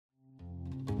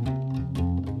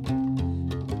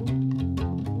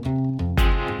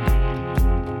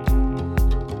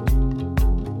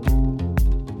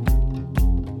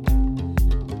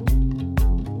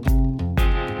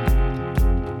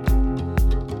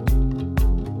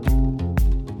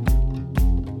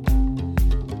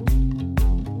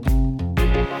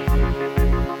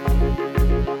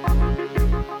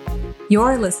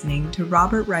You're listening to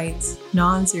Robert Wright's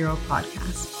Non-Zero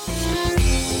Podcast.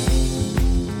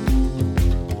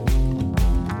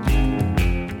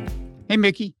 Hey,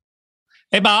 Mickey.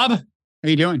 Hey, Bob. How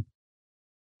you doing?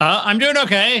 I'm doing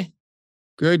okay.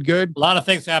 Good. A lot of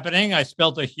things happening. I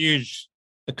spilled a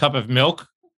cup of milk.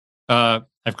 I've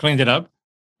cleaned it up.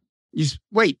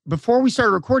 Wait, before we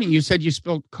started recording, you said you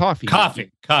spilled coffee. Coffee.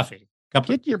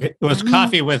 It was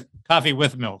coffee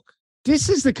with milk. This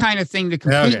is the kind of thing that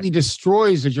completely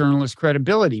destroys a journalist's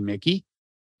credibility, Mickey.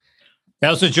 That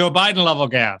was a Joe Biden level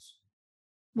gaffe.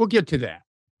 We'll get to that.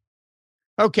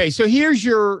 Okay, so here's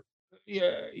your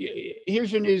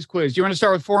news quiz. Do you want to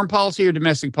start with foreign policy or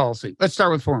domestic policy? Let's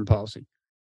start with foreign policy.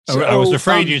 So, I was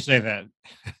afraid you'd say that.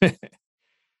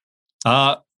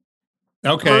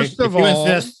 Okay.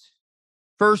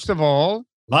 First of all,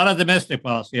 a lot of domestic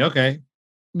policy. Okay.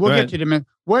 We'll get to domestic.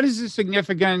 What is the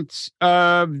significance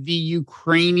of the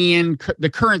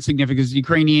current significance of the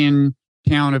Ukrainian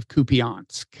town of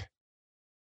Kupiansk?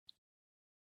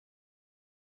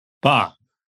 Bah.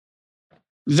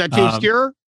 Is that too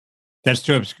obscure? That's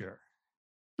too obscure.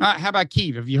 How about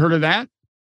Kyiv? Have you heard of that?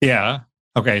 Yeah.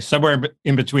 Okay. Somewhere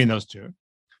in between those two.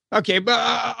 Okay, but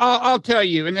I'll tell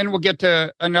you, and then we'll get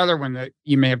to another one that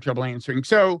you may have trouble answering.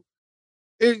 So,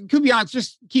 Kupiansk,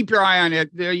 just keep your eye on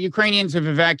it. The Ukrainians have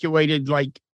evacuated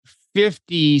like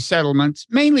 50 settlements,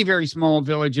 mainly very small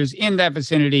villages in that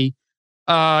vicinity.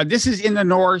 This is in the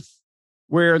north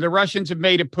where the Russians have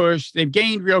made a push. They've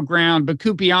gained real ground, but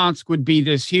Kupiansk would be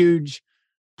this huge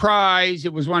prize.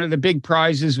 It was one of the big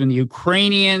prizes when the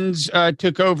Ukrainians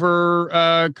took over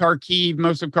Kharkiv,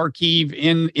 most of Kharkiv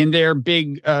in their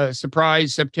big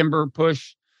surprise September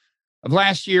push of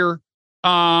last year.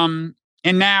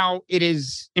 And now it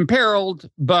is imperiled,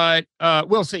 but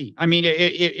we'll see. I mean,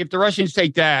 if the Russians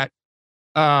take that,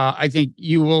 I think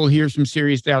you will hear some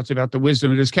serious doubts about the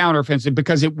wisdom of this counteroffensive,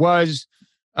 because it was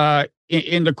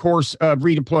in the course of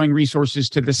redeploying resources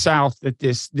to the south that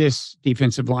this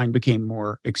defensive line became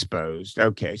more exposed.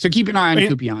 Okay, so keep an eye on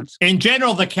Kupiansk. In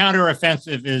general, the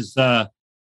counteroffensive is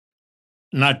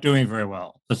not doing very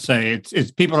well. Let's say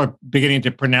it's people are beginning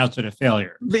to pronounce it a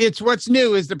failure. It's what's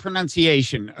new is the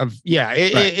pronunciation of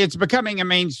it's becoming a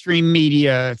mainstream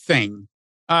media thing.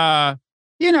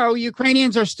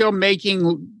 Ukrainians are still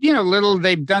making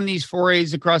they've done these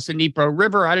forays across the Dnipro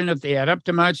River. I don't know if they add up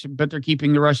to much, but they're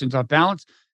keeping the Russians off balance.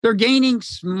 They're gaining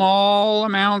small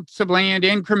amounts of land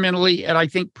incrementally at, I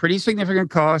think, pretty significant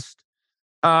cost.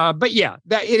 But yeah,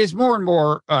 that it is more and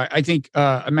more, I think,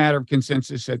 a matter of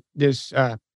consensus that this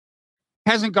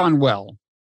hasn't gone well.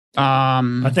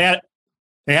 But they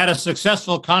had a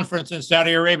successful conference in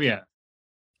Saudi Arabia.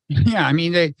 Yeah, I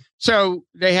mean, they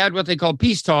had what they call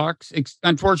peace talks.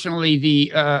 Unfortunately,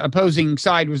 the opposing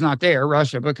side was not there,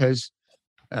 Russia, because,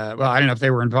 I don't know if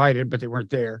they were invited, but they weren't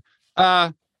there.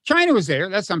 China was there.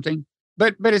 That's something.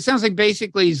 But it sounds like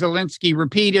basically Zelensky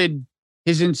repeated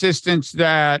his insistence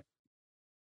that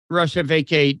Russia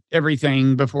vacate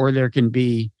everything before there can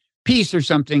be peace or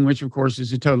something, which, of course,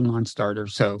 is a total non-starter.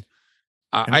 So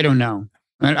I don't know.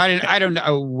 I don't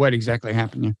know what exactly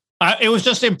happened here. It was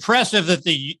just impressive that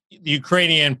the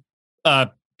Ukrainian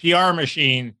PR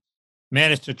machine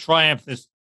managed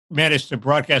to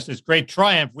broadcast this great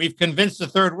triumph. We've convinced the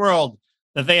third world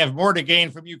that they have more to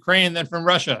gain from Ukraine than from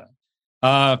Russia.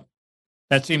 That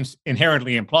seems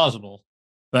inherently implausible,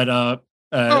 but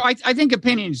I think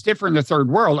opinions differ in the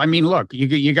third world. I mean, look,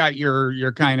 you got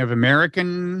your kind of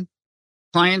American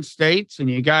client states, and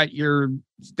you got your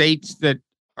states that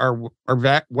are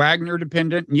Wagner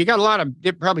dependent, and you got a lot of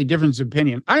probably difference of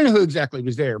opinion. I don't know who exactly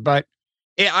was there, but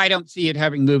I don't see it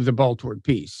having moved the ball toward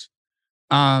peace.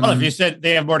 Well, if you said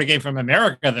they have more to gain from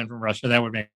America than from Russia, that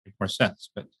would make more sense.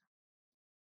 But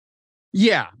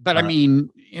yeah, but I mean,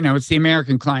 it's the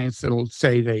American clients that'll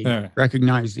say they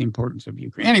recognize the importance of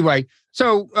Ukraine. Anyway,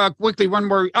 so quickly, one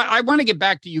more. I want to get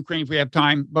back to Ukraine if we have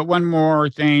time, but one more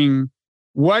thing.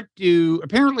 What do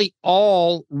apparently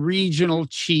all regional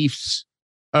chiefs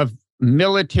of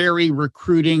military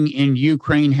recruiting in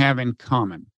Ukraine have in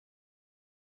common?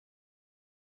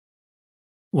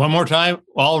 One more time,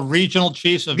 all regional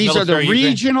chiefs of These military. These are the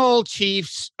regional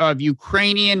chiefs of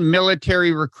Ukrainian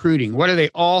military recruiting. What do they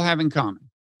all have in common?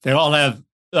 They all have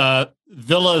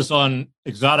villas on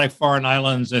exotic foreign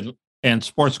islands and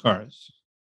sports cars.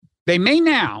 They may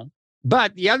now,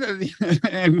 but the other,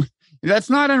 and that's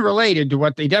not unrelated to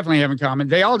what they definitely have in common.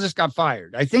 They all just got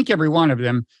fired. I think every one of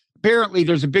them. Apparently,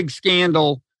 there's a big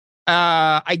scandal.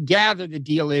 I gather the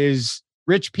deal is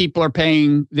rich people are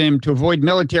paying them to avoid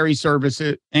military service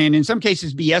and in some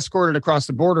cases be escorted across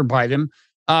the border by them.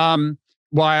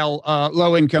 while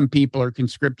low-income people are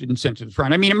conscripted and sent to the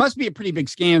front. I mean, it must be a pretty big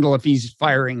scandal if he's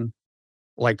firing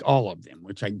like all of them,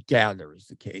 which I gather is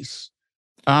the case.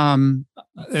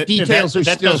 Details are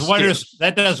still scarce.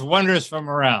 That does wonders for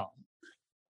morale.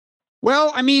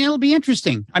 Well, I mean, it'll be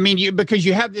interesting. I mean, because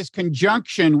you have this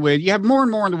conjunction with, you have more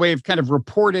and more in the way of kind of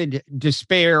reported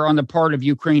despair on the part of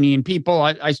Ukrainian people.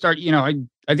 I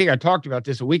think I talked about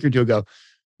this a week or two ago,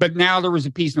 but now there was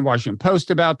a piece in the Washington Post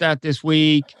about that this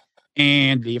week,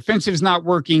 and the offensive's not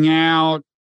working out.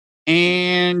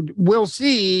 And we'll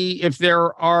see if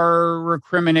there are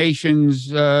recriminations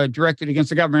directed against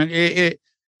the government.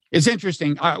 It's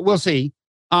interesting. We'll see.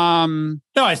 No,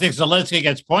 I think Zelensky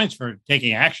gets points for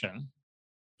taking action.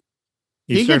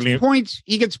 He gets points.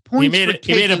 He gets points.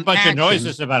 He made a bunch of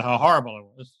noises about how horrible it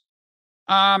was.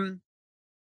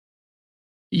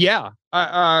 Yeah.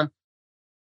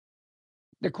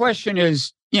 The question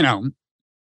is,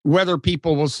 whether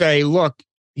people will say, "Look,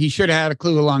 he should have had a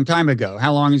clue a long time ago."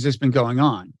 How long has this been going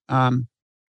on?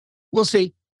 We'll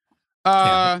see.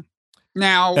 Now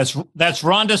that's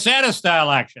Ron DeSantis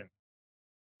style action.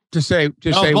 To say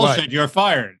bullshit, what? You're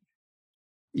fired.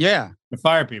 Yeah. To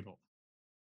fire people.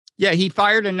 Yeah, he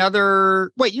fired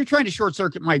another. Wait, you're trying to short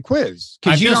circuit my quiz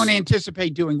because you don't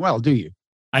anticipate doing well, do you?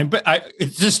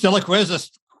 Is this still a quiz?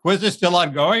 This quiz is still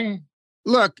ongoing?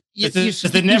 Look, it's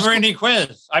a never-ending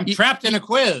quiz. I'm trapped in a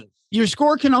quiz. Your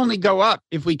score can only go up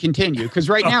if we continue, because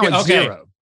right now it's 0.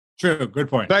 True, good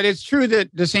point. But it's true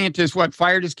that DeSantis,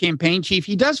 fired his campaign chief?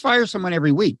 He does fire someone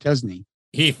every week, doesn't he?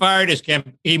 He fired his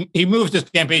he moved his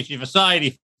campaign chief aside.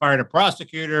 He fired a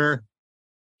prosecutor.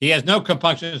 He has no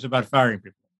compunctions about firing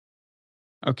people.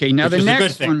 Okay, now the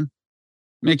next one,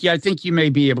 Mickey, I think you may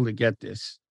be able to get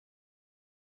this.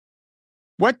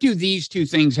 What do these two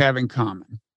things have in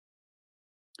common?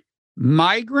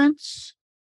 Migrants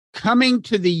coming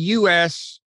to the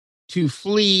U.S. to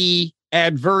flee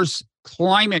adverse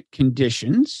climate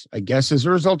conditions, I guess as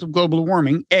a result of global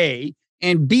warming, A,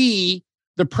 and B,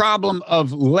 the problem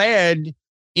of lead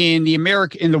in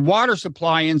the water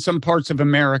supply in some parts of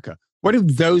America. What do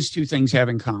those two things have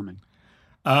in common?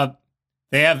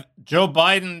 They have Joe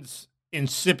Biden's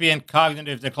incipient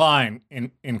cognitive decline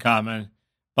in common.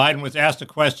 Biden was asked a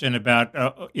question about,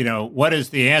 what is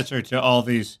the answer to all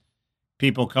these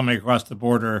people coming across the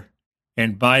border,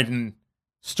 and Biden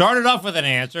started off with an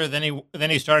answer. Then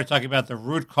he started talking about the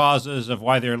root causes of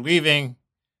why they're leaving,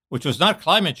 which was not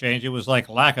climate change. It was like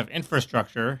lack of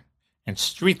infrastructure and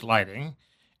street lighting.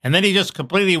 And then he just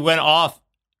completely went off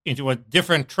into a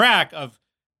different track of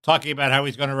talking about how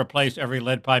he's going to replace every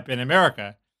lead pipe in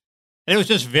America. And it was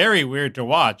just very weird to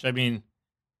watch. I mean,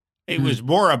 it was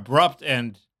more abrupt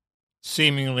and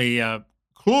seemingly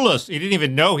clueless. He didn't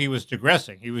even know he was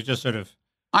digressing. He was just sort of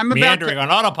meandering on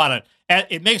autopilot. And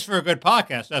it makes for a good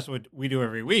podcast. That's what we do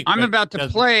every week.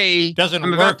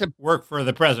 Doesn't work for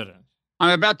the president.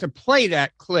 I'm about to play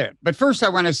that clip. But first, I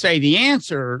want to say the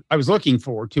answer I was looking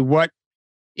for to what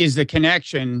is the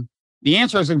connection. The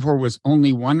answer I was looking for was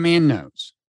only one man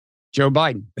knows. Joe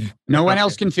Biden. No one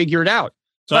else can figure it out.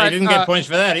 So I didn't get points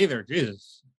for that either.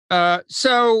 Jesus.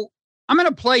 So I'm going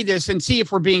to play this and see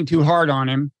if we're being too hard on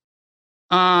him.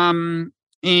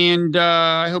 And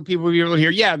I hope people will be able to hear.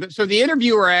 Yeah. So the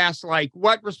interviewer asked,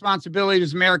 what responsibility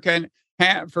does America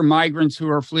have for migrants who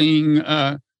are fleeing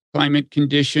climate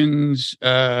conditions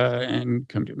and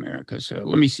come to America? So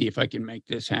let me see if I can make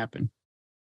this happen.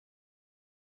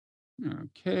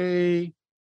 Okay.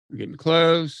 We're getting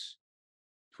close.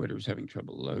 Twitter's having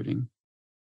trouble loading.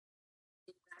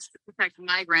 To protect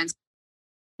migrants.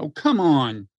 Oh, come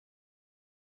on.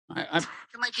 They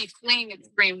might be fleeing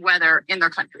extreme weather in their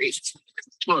countries.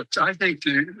 Look, I think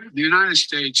the United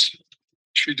States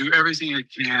should do everything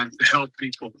it can to help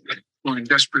people who are in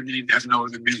desperate need and have no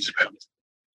other means of help.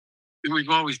 And we've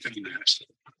always done that.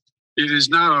 It is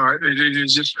not it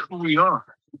is just who we are.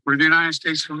 We're the United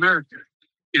States of America.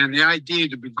 And the idea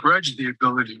to begrudge the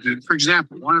ability to, for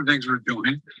example, one of the things we're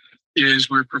doing is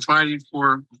we're providing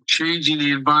for changing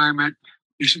the environment,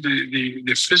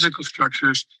 the physical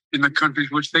structures in the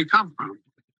countries which they come from.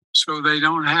 So they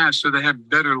have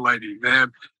better lighting. They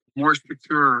have more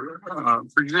secure,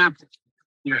 for example,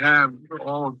 you have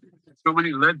so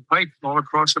many lead pipes all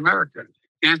across America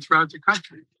and throughout the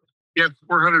country. You have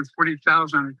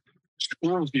 440,000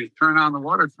 schools. You turn on the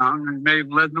water fountain and may have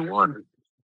lead in the water.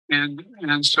 And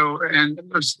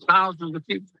there's thousands of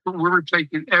people. We're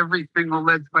replacing every single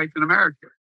lead pipe in America.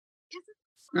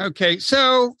 Okay,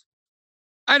 so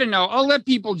I don't know. I'll let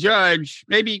people judge.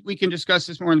 Maybe we can discuss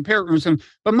this more in the parrot room or something.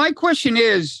 But my question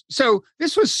is, so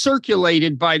this was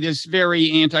circulated by this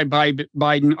very anti-Biden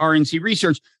RNC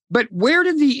research, but where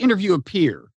did the interview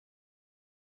appear?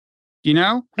 Do you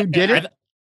know who did it?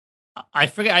 I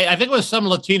forget. I think it was some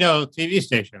Latino TV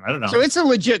station. I don't know. So it's a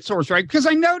legit source, right? Because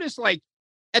I noticed, like,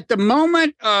 at the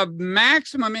moment of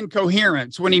maximum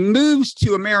incoherence, when he moves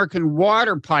to American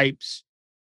water pipes,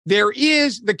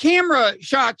 the camera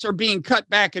shots are being cut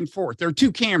back and forth. There are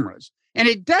two cameras, and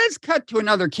it does cut to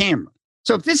another camera.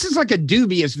 So if this is like a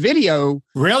dubious video,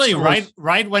 really,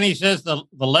 right when he says the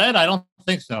lead, I don't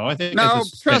think so. I think no,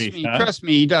 trust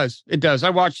me, he does. It does. I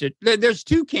watched it. There's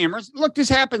two cameras. Look, this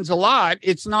happens a lot.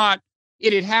 It's not.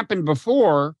 It had happened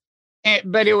before,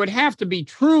 but it would have to be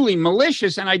truly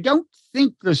malicious, and I don't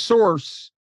think the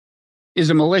source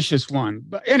is a malicious one.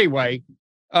 But anyway,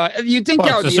 you'd think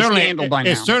that would be a scandal by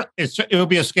now. It would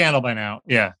be a scandal by now.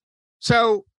 Yeah.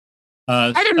 So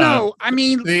I don't know. I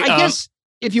mean, I guess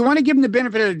if you want to give them the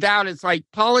benefit of the doubt, it's like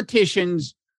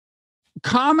politicians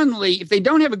commonly, if they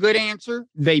don't have a good answer,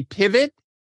 they pivot.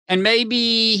 And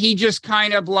maybe he just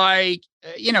kind of like,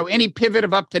 any pivot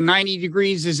of up to 90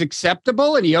 degrees is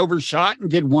acceptable, and he overshot and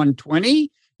did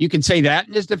 120. You could say that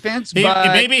in his defense. But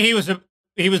maybe he was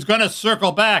going to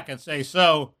circle back and say,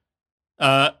 so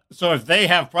if they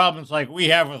have problems like we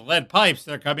have with lead pipes,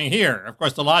 they're coming here. Of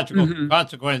course, the logical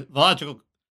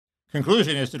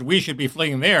conclusion is that we should be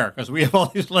fleeing there because we have all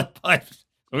these lead pipes.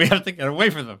 So we have to get away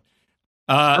from them.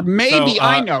 Or maybe,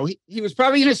 I know, he was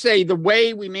probably going to say the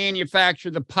way we manufacture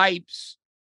the pipes,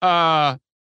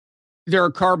 there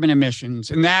are carbon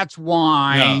emissions. And that's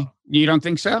why you don't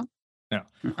think so? No.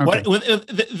 Okay. What, with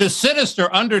the sinister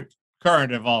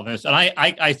undercurrent of all this, and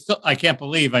I can't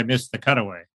believe I missed the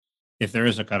cutaway, if there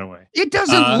is a cutaway. It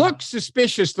doesn't look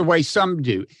suspicious the way some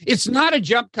do. It's not a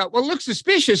jump cut. What looks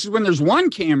suspicious is when there's one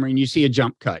camera and you see a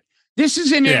jump cut. This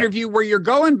is an interview where you're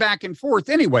going back and forth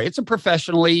anyway. It's a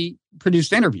professionally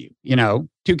produced interview,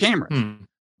 two cameras.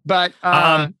 But,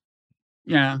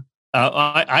 yeah.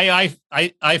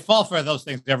 I fall for those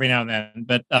things every now and then,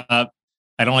 but I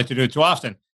don't like to do it too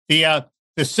often. The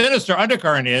sinister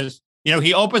undercurrent is,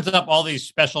 he opens up all these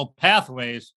special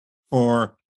pathways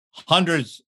for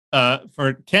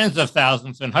for tens of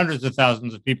thousands and hundreds of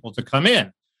thousands of people to come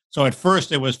in. So at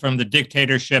first it was from the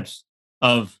dictatorships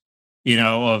from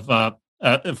the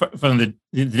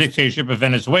dictatorship of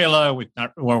Venezuela,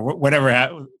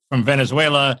 from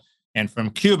Venezuela and from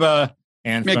Cuba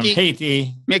and from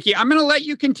Haiti. Mickey, I'm going to let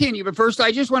you continue, but first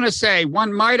I just want to say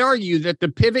one might argue that the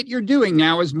pivot you're doing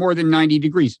now is more than 90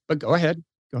 degrees. But go ahead.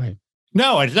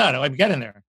 No, it's not. I'm getting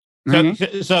there.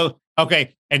 So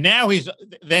okay, and now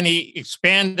he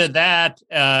expanded that,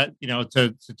 to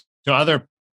other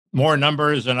more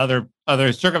numbers and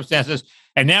other circumstances.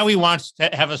 And now he wants to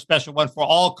have a special one for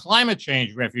all climate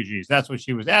change refugees. That's what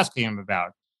she was asking him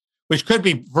about, which could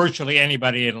be virtually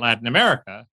anybody in Latin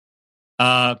America.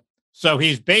 So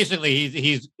he's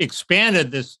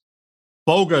expanded this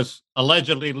bogus,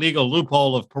 allegedly legal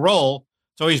loophole of parole.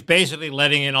 So he's basically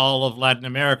letting in all of Latin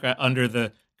America under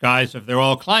the guise of they're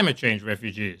all climate change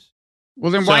refugees.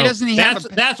 Well, then why doesn't he have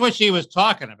that's what she was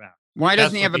talking about. Why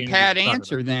doesn't he have a pat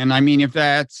answer then? I mean, if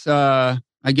that's, I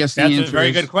guess that's a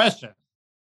very good question.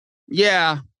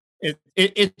 Yeah.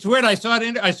 It's weird. I saw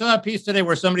a piece today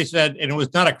where somebody said, and it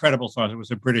was not a credible source, it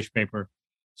was a British paper,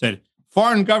 said,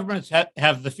 foreign governments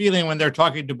have the feeling when they're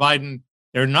talking to Biden,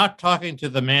 they're not talking to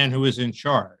the man who is in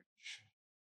charge.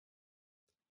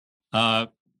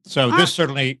 So this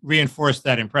certainly reinforced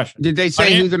that impression. Did they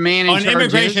say who the man in charge is? On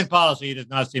immigration policy, he does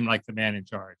not seem like the man in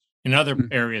charge. In other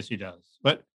areas, he does.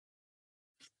 But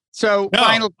so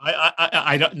final.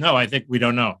 I don't know. I think we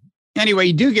don't know. Anyway,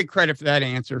 you do get credit for that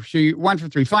answer. So 1 for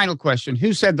 3. Final question.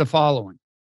 Who said the following?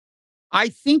 I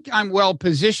think I'm well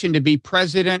positioned to be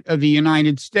president of the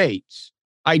United States.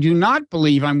 I do not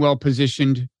believe I'm well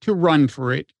positioned to run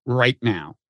for it right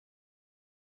now.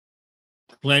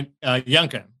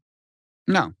 Youngkin.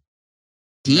 No.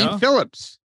 Dean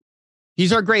Phillips.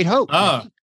 He's our great hope. Oh.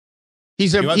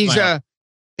 He's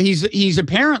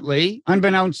apparently,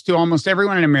 unbeknownst to almost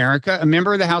everyone in America, a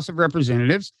member of the House of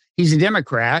Representatives. He's a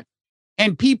Democrat.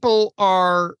 And people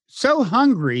are so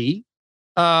hungry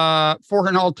for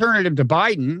an alternative to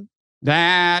Biden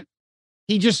that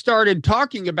he just started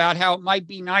talking about how it might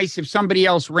be nice if somebody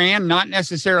else ran, not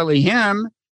necessarily him.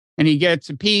 And he gets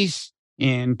a piece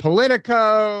in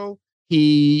Politico.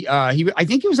 I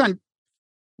think he was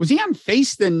he on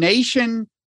Face the Nation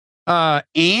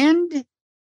and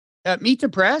Meet the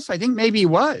Press? I think maybe he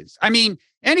was. I mean,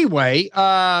 anyway,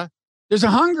 there's a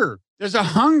hunger,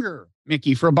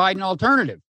 Mickey, for a Biden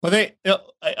alternative. Well,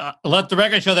 let the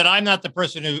record show that I'm not the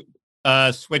person who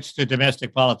switched to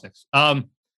domestic politics. That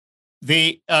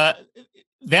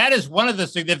is one of the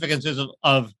significances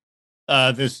of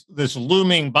this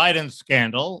looming Biden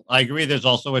scandal. I agree. There's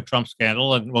also a Trump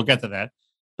scandal, and we'll get to that.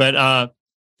 But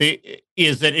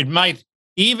is that it might,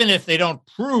 even if they don't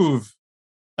prove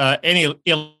any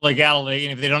illegality,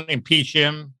 and if they don't impeach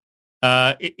him,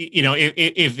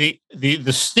 if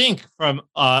the stink from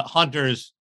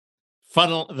Hunter's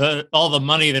funnel all the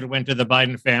money that went to the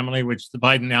Biden family, which the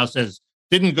Biden now says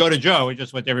didn't go to Joe, it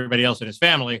just went to everybody else in his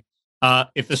family.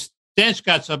 If the stench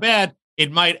got so bad,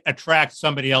 it might attract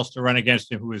somebody else to run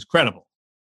against him who is credible,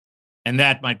 and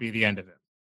that might be the end of it.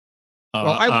 Well,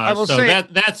 I will so say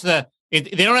that's they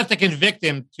don't have to convict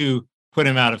him to put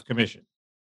him out of commission.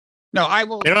 No, I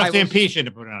will. They don't have to impeach him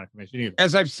to put him out of commission either.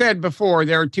 As I've said before,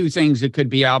 there are two things that could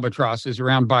be albatrosses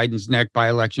around Biden's neck by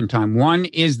election time. One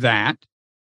is that,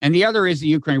 and the other is the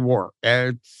Ukraine war.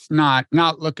 It's not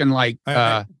looking like,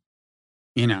 I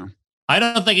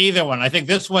don't think either one. I think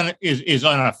this one is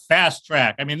on a fast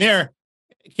track. I mean,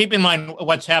 keep in mind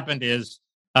what's happened is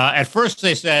at first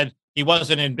they said he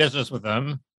wasn't in business with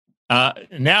them.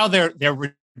 Now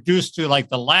they're reduced to like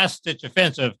the last ditch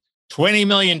offensive. $20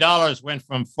 million went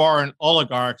from foreign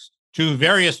oligarchs to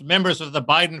various members of the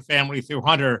Biden family through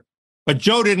Hunter, but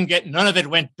Joe didn't get, none of it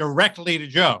went directly to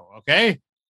Joe. Okay.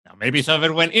 Now maybe some of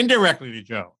it went indirectly to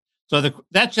Joe. So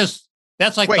that's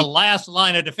like the last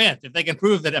line of defense. If they can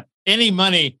prove that if any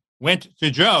money went to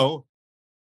Joe,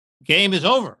 game is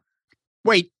over.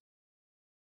 Wait,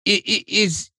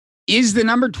 is the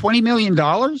number $20 million?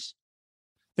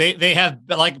 They have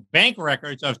like bank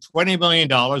records of $20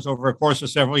 million over a course of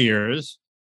several years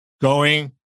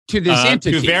going to this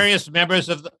entity, to various members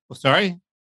of the, well,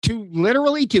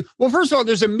 first of all,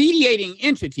 there's a mediating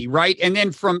entity, right? And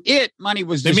then from it, money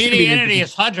was the mediating entity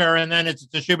is Hunter, and then it's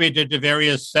distributed to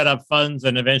various setup funds,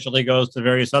 and eventually goes to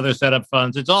various other setup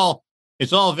funds. It's all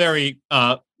very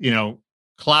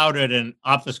clouded and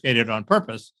obfuscated on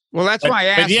purpose. Well, that's why I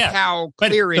asked how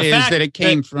clear it is that it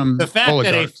came from the fact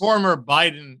oligarchs. That a former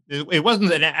Biden, it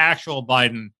wasn't an actual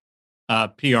Biden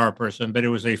PR person, but it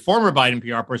was a former Biden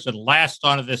PR person latched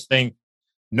onto this thing.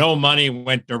 No money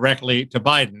went directly to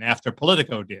Biden after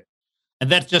Politico did. And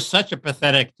that's just such a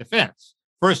pathetic defense.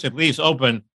 First, it leaves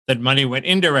open that money went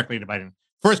indirectly to Biden.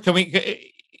 First,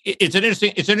 it's an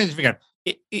interesting figure.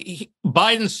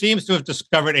 Biden seems to have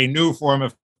discovered a new form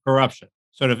of corruption.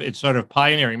 It's sort of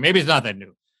pioneering. Maybe it's not that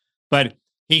new, but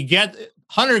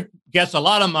Hunter gets a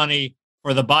lot of money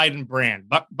for the Biden brand.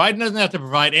 But Biden doesn't have to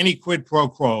provide any quid pro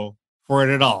quo for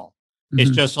it at all. Mm-hmm.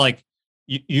 It's just like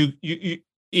you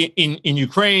in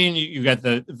Ukraine, you got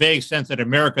the vague sense that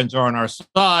Americans are on our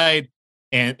side,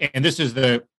 and this is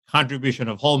the contribution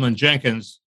of Holman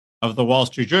Jenkins of the Wall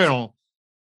Street Journal.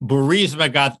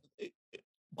 Burisma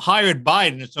hired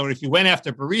Biden, so if you went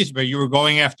after Burisma, you were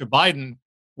going after Biden,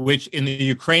 which in the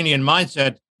Ukrainian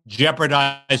mindset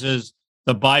jeopardizes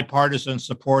the bipartisan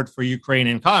support for Ukraine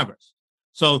in Congress.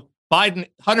 So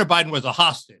Hunter Biden was a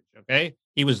hostage. Okay,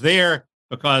 he was there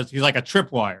because he's like a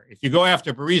tripwire. If you go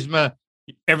after Burisma,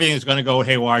 everything is going to go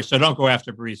haywire. So don't go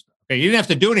after Burisma. Okay, you didn't have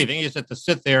to do anything. You just had to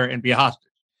sit there and be a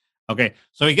hostage. Okay,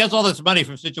 so he gets all this money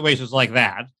from situations like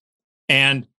that,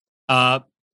 and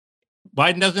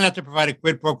Biden doesn't have to provide a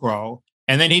quid pro quo,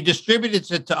 and then he distributes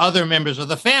it to other members of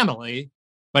the family,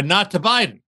 but not to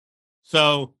Biden.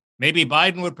 So maybe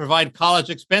Biden would provide college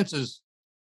expenses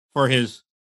for his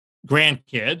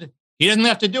grandkid. He doesn't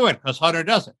have to do it because Hunter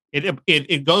doesn't.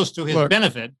 It goes to his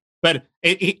benefit. But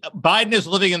Biden is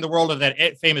living in the world of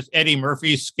that famous Eddie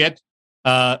Murphy skit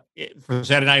for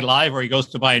Saturday Night Live, where he goes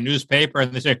to buy a newspaper,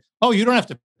 and they say, "Oh, you don't have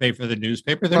to pay for the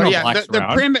newspaper. There are no blacks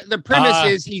around." The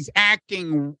premise is he's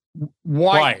acting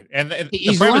white, and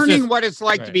he's learning what it's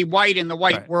like to be white in the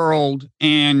white world.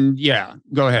 And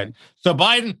go ahead. So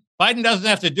Biden doesn't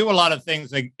have to do a lot of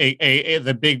things like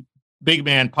the big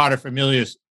man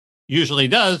paterfamilias usually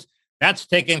does. That's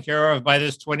taken care of by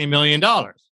this $20 million.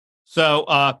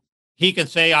 So he can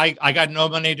say, I got no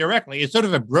money directly. It's sort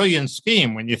of a brilliant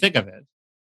scheme when you think of it.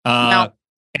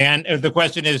 And the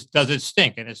question is, does it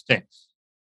stink? And it stinks.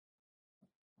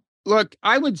 Look,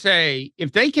 I would say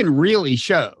if they can really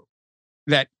show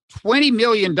that $20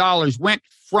 million went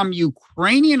from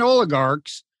Ukrainian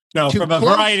oligarchs. No, from a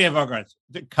variety of oligarchs.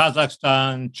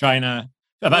 Kazakhstan, China,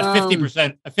 about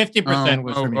 50%. 50%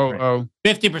 was from Ukraine.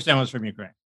 50% was from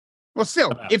Ukraine. Well,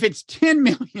 still, if it's 10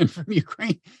 million from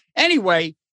Ukraine,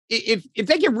 anyway, if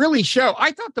they can really show,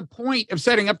 I thought the point of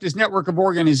setting up this network of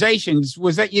organizations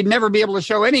was that you'd never be able to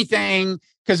show anything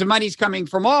because the money's coming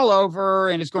from all over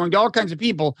and it's going to all kinds of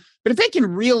people. But if they can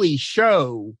really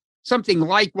show something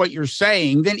like what you're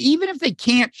saying, then even if they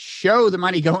can't show the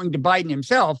money going to Biden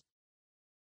himself,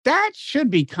 that should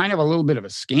be kind of a little bit of a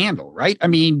scandal, right? I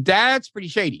mean, that's pretty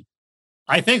shady.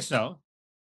 I think so.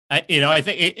 I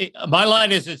think my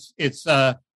line is it's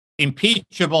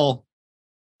impeachable,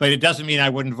 but it doesn't mean I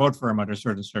wouldn't vote for him under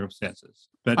certain circumstances.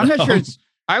 But I'm not sure it's.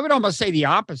 I would almost say the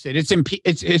opposite. It's.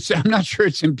 I'm not sure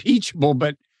it's impeachable,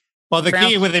 but well, the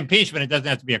key with impeachment, it doesn't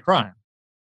have to be a crime.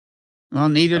 Well,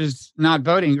 neither does not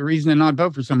voting. A reason to not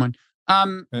vote for someone.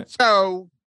 So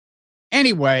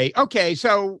anyway, okay.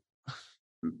 So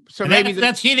maybe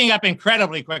that's heating up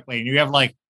incredibly quickly, and you have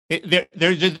like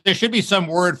there should be some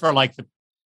word for like the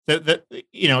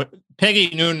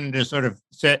Peggy Noonan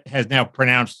has now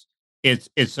pronounced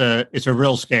it's a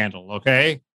real scandal.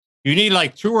 Okay, you need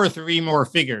like 2 or 3 more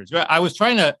figures. I was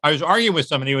arguing with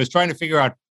somebody who was trying to figure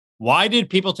out why did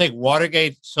people take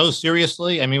Watergate so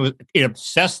seriously. I mean, it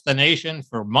obsessed the nation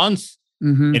for months.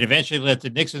 Mm-hmm. It eventually led to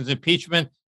Nixon's impeachment.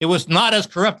 It was not as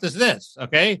corrupt as this,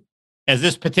 okay, as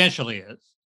this potentially is,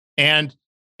 and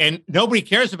nobody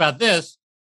cares about this.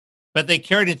 But they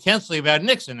cared intensely about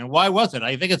Nixon. And why was it?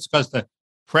 I think it's because the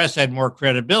press had more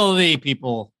credibility.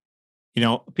 People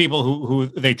who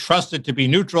they trusted to be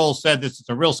neutral said this is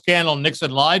a real scandal.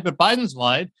 Nixon lied, but Biden's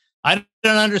lied. I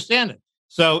don't understand it.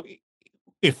 So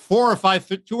if 2 or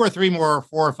 3 more,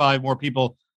 4 or 5 more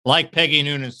people like Peggy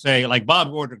Noonan say, like Bob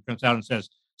Woodward comes out and says,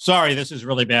 sorry, this is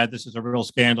really bad. This is a real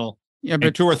scandal. Yeah,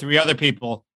 but 2 or 3 other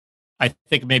people, I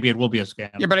think maybe it will be a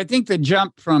scandal. Yeah, but I think the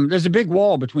jump there's a big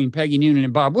wall between Peggy Noonan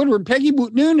and Bob Woodward. Peggy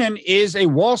Noonan is a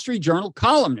Wall Street Journal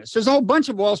columnist. There's a whole bunch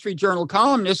of Wall Street Journal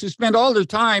columnists who spend all their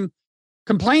time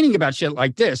complaining about shit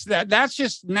like this.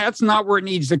 That's not where it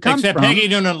needs to come Except from. Peggy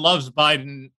Noonan loves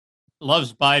Biden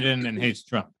and hates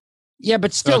Trump. Yeah,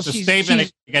 but still, so it's a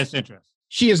statement against interest.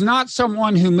 She is not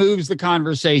someone who moves the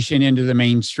conversation into the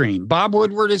mainstream. Bob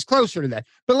Woodward is closer to that.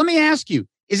 But let me ask you,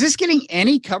 is this getting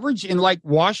any coverage in like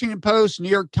Washington Post, New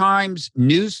York Times,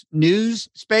 news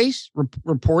space,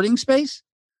 reporting space,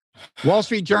 Wall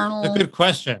Street Journal? That's a good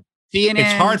question. CNN.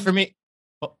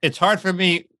 It's hard for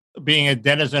me being a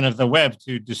denizen of the web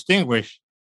to distinguish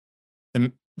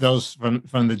those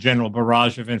from the general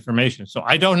barrage of information. So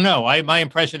I don't know. My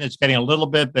impression it's getting a little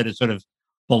bit, but it's sort of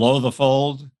below the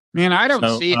fold. Man, I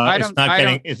don't see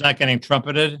it. It's not getting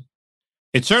trumpeted.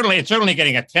 It's certainly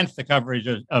getting 1/10 the coverage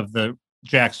of the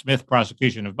Jack Smith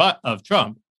prosecution of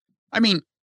Trump. I mean,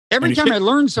 every time I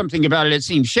learn something about it, it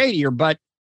seems shadier, but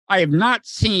I have not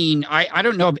seen, I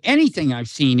don't know of anything I've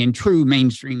seen in true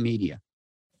mainstream media.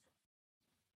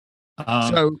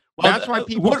 That's why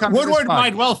people come Woodward to this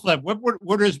might well flip.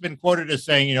 Woodward has been quoted as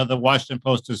saying, the Washington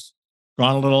Post has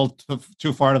gone a little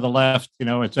too far to the left,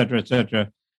 et cetera, et cetera.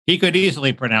 He could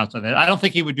easily pronounce on that. I don't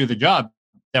think he would do the job.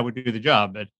 That would do the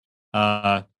job, but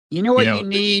you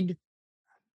need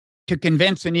to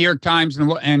convince the New York Times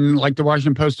and like the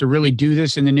Washington Post to really do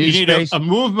this in the news space? You need space? a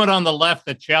movement on the left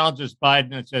that challenges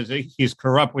Biden and says he's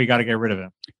corrupt. We got to get rid of him.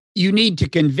 You need to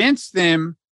convince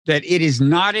them that it is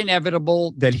not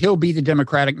inevitable that he'll be the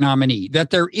Democratic nominee, that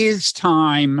there is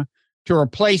time to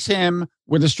replace him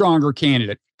with a stronger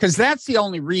candidate. Because that's the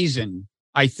only reason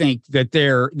I think that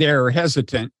they're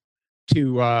hesitant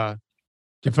to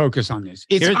focus on this.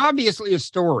 It's obviously a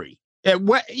story.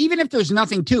 Even if there's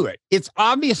nothing to it, it's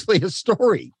obviously a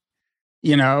story,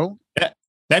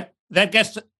 That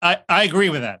gets, I agree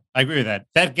with that.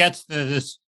 That gets to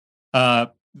this,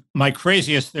 my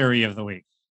craziest theory of the week.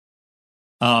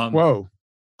 Whoa.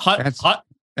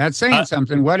 That's saying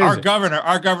something. What is our governor?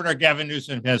 Our governor, Gavin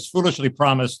Newsom, has foolishly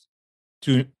promised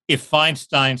to, if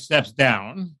Feinstein steps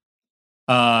down,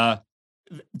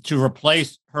 to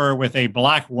replace her with a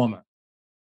black woman.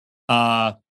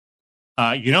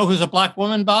 Who's a black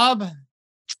woman, Bob?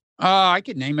 I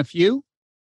could name a few.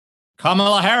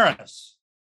 Kamala Harris.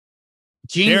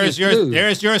 Genius move.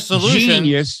 There's your solution.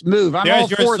 Genius move. I'm all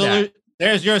for that.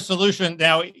 There's your solution.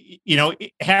 Now,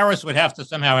 Harris would have to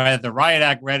somehow have the Riot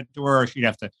Act read to her, or she'd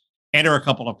have to enter a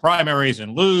couple of primaries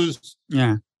and lose.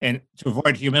 Yeah. And to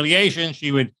avoid humiliation,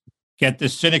 she would get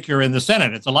this sinecure in the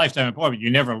Senate. It's a lifetime appointment.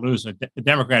 You never lose a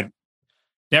Democratic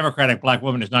black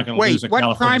woman is not going to lose a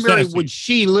California primary Senate would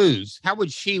she lose? How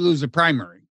would she lose a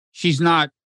primary? She's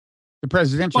not the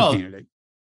presidential candidate.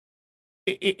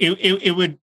 It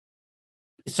would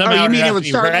somehow. You mean it would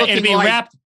start looking like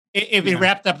wrapped? If it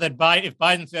wrapped up that if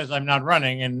Biden says I'm not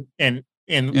running and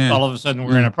all of a sudden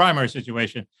we're in a primary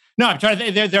situation. No, I'm trying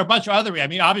to think. There are a bunch of other. I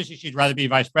mean, obviously she'd rather be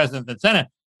vice president than Senate,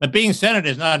 but being Senate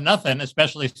is not nothing,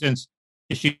 especially since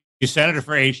if she's senator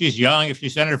for 8, she's young. If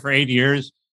she's senator for 8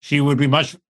 years, she would be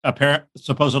much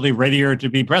supposedly readier to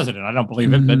be president. I don't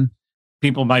believe it, but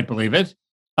people might believe it.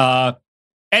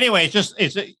 Anyway,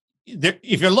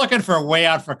 if you're looking for a way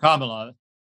out for Kamala,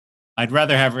 I'd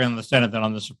rather have her in the Senate than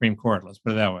on the Supreme Court. Let's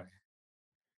put it that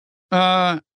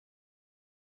way.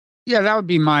 Yeah, that would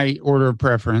be my order of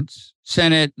preference.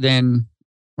 Senate, then,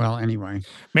 well, anyway.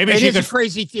 Maybe It she is could a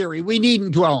crazy theory. We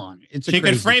needn't dwell on it. It's a she could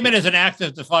crazy frame it theory. as an act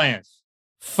of defiance.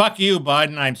 Fuck you,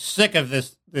 Biden. I'm sick of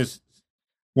this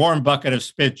warm bucket of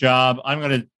spit job. I'm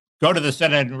going to go to the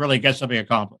Senate and really get something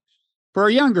accomplished. For our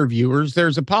younger viewers,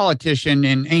 there's a politician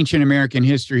in ancient American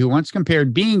history who once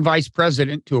compared being vice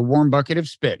president to a warm bucket of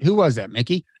spit. Who was that,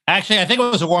 Mickey? Actually, I think it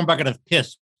was a warm bucket of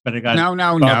piss, but it got No.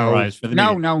 authorized for the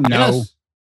No, meeting. no.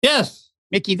 Yes.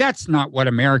 Mickey, that's not what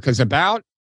America's about.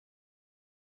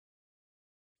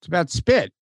 It's about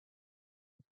spit.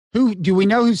 Who do we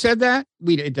know who said that?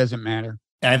 It doesn't matter.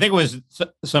 I think it was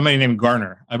somebody named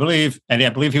Garner, I believe, and I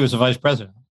believe he was the vice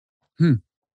president.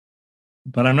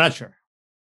 But I'm not sure.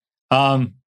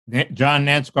 John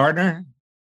Nance Gardner?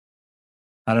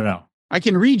 I don't know. I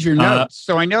can read your notes,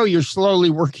 so I know you're slowly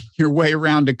working your way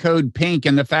around to Code Pink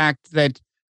and the fact that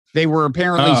they were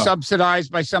apparently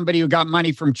subsidized by somebody who got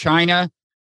money from China.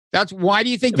 That's why do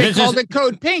you think they called it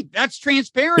Code Pink? That's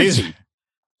transparency.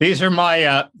 These are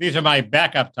my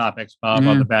backup topics, Bob,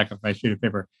 on the back of my sheet of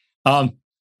paper.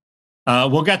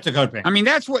 We'll get to Code Pink. I mean,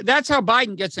 that's how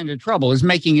Biden gets into trouble, is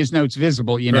making his notes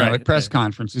visible, at press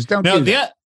conferences. Don't do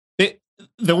that.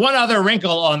 The one other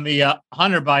wrinkle on the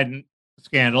Hunter Biden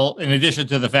scandal, in addition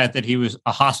to the fact that he was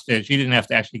a hostage, he didn't have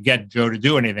to actually get Joe to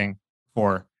do anything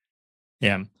for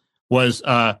him, was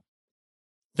the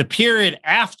period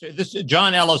after this.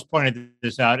 John Ellis pointed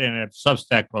this out in a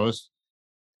Substack post,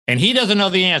 and he doesn't know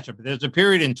the answer, but there's a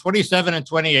period in 2017 and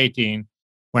 2018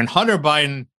 when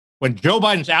Joe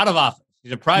Biden's out of office,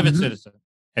 he's a private citizen,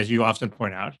 as you often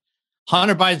point out,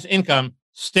 Hunter Biden's income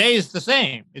stays the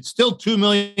same. It's still $2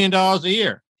 million a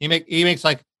year. He makes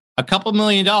like a couple $1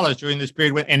 million during this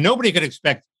period, and nobody could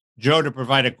expect Joe to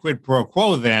provide a quid pro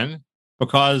quo then,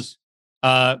 because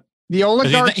the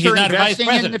oligarchs he's are not investing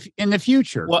in the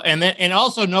future. Well, and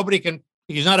also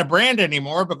he's not a brand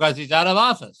anymore because he's out of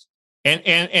office,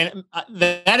 and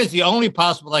that is the only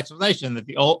possible explanation, that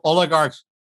the oligarchs.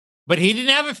 But he didn't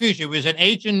have a future.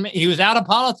 He was out of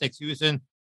politics. He was an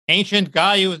ancient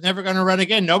guy who was never going to run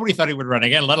again. Nobody thought he would run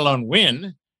again, let alone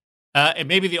win. And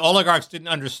maybe the oligarchs didn't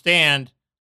understand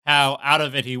how out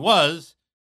of it he was.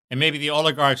 And maybe the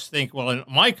oligarchs think, well, in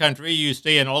my country, you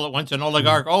stay once an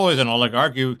oligarch, always an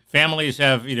oligarch. Families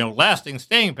have, lasting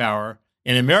staying power.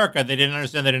 In America, they didn't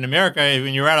understand that in America,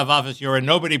 when you're out of office, you're a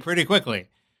nobody pretty quickly.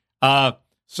 But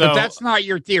that's not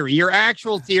your theory. Your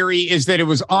actual theory is that it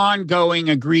was ongoing,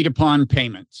 agreed upon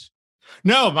payments.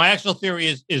 No, my actual theory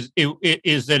is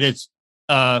that it's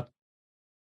no.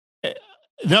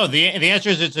 The answer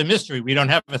is it's a mystery. We don't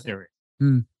have a theory.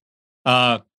 And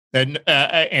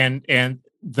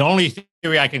the only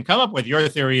theory I can come up with, your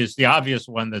theory, is the obvious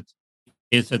one, that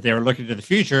they're looking to the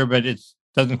future, but it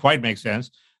doesn't quite make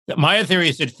sense. My theory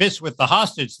is it fits with the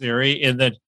hostage theory, in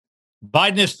that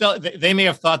Biden is still. They may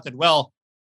have thought that, well,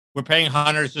 we're paying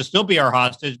Hunters to still be our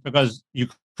hostage because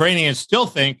Ukrainians still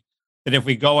think that if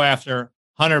we go after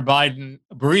Hunter Biden,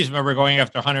 Burisma, we're going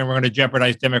after Hunter and we're going to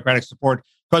jeopardize Democratic support,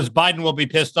 because Biden will be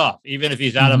pissed off. Even if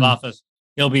he's out of office,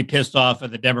 he'll be pissed off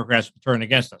and the Democrats will turn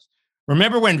against us.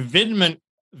 Remember when Colonel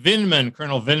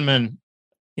Vindman,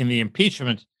 in the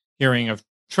impeachment hearing of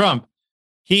Trump,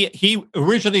 he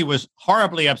originally was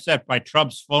horribly upset by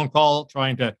Trump's phone call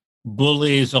trying to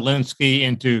bully Zelensky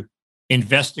into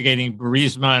investigating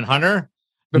Burisma and Hunter.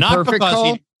 The perfect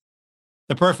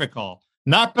call.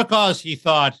 Not because he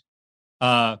thought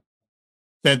that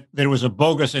there was a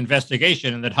bogus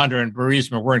investigation and that Hunter and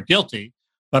Burisma weren't guilty,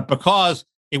 but because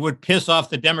it would piss off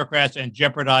the Democrats and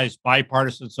jeopardize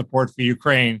bipartisan support for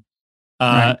Ukraine.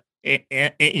 So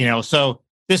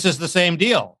this is the same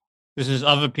deal. This is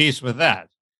of a piece with that.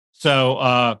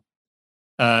 So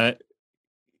they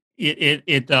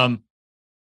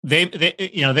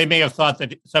may have thought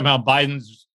that somehow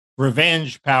Biden's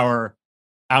revenge power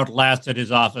outlasted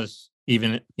his office,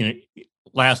 even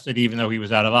though he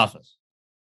was out of office.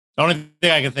 The only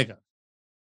thing I can think of.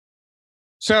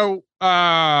 So,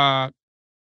 go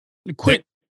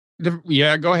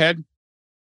ahead.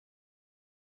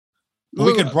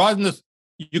 We could broaden this.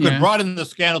 You could broaden the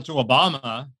scandal to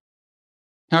Obama.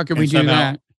 How could we do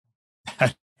that?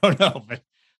 I don't know, but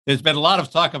there's been a lot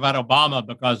of talk about Obama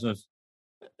because of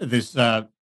this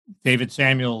David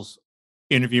Samuels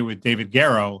interview with David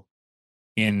Garrow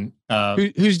in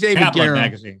who's David Tablet Garrow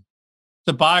magazine. It's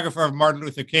a biographer of Martin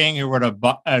Luther King who wrote a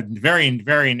very,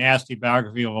 very nasty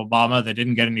biography of Obama that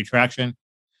didn't get any traction,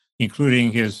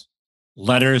 including his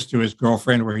letters to his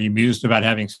girlfriend where he mused about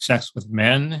having sex with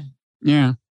men.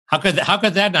 Yeah. How could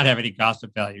that not have any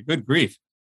gossip value? Good grief.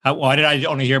 Why did I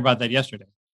only hear about that yesterday?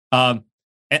 And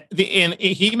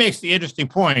he makes the interesting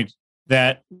point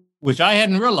that which I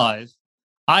hadn't realized.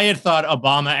 I had thought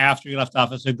Obama, after he left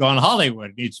office, had gone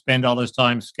Hollywood. He'd spend all his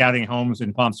time scouting homes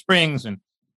in Palm Springs and,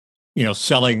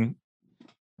 selling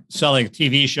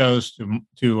TV shows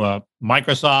to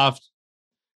Microsoft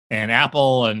and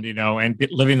Apple, and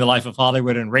living the life of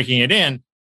Hollywood and raking it in.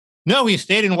 No, he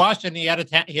stayed in Washington. He had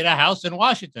a house in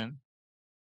Washington,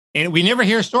 and we never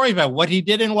hear stories about what he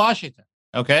did in Washington.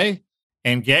 Okay,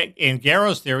 and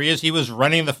Garrow's theory is he was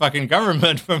running the fucking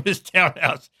government from his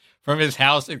townhouse, from his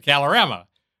house in Calorama.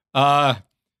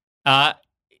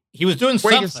 He was doing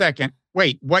something. Wait a second.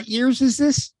 Wait, what years is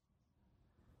this?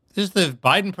 This is the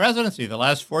Biden presidency, the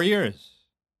last 4 years,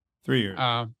 3 years.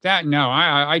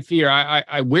 I fear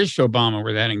I wish Obama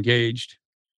were that engaged.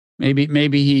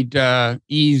 Maybe he'd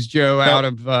ease Joe out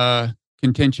of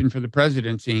contention for the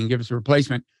presidency and give us a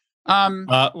replacement.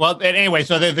 Anyway,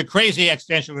 so the crazy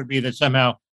extension would be that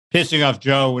somehow pissing off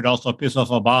Joe would also piss off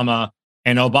Obama,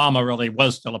 and Obama really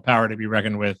was still a power to be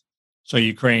reckoned with. So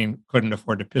Ukraine couldn't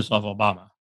afford to piss off Obama.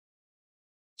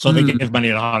 So they give money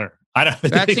to Hunter.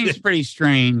 That seems pretty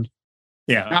strained.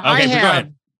 Yeah. Now, okay, go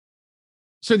ahead.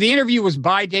 So the interview was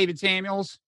by David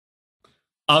Samuels?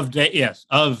 Of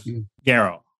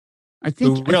Garrow. I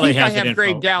think I have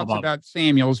grave doubts about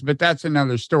Samuels, but that's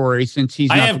another story since he's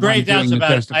not I have grave doubts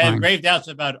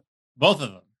about both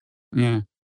of them. Yeah.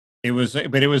 It was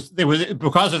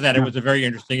because of that. It was a very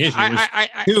interesting issue.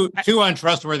 It was two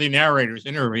untrustworthy narrators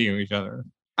interviewing each other.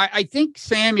 I think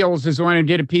Samuels is the one who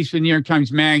did a piece for the New York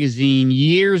Times Magazine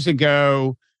years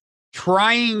ago,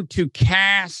 trying to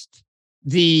cast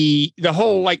the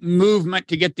whole movement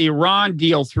to get the Iran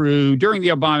deal through during the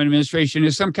Obama administration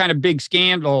as some kind of big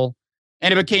scandal,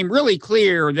 and it became really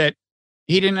clear that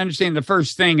he didn't understand the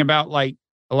first thing about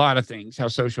a lot of things, how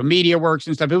social media works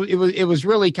and stuff. It was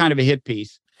really kind of a hit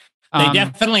piece. They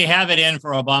definitely have it in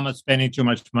for Obama spending too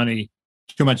much political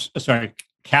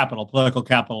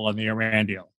capital on the Iran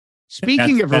deal.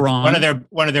 Speaking of Iran,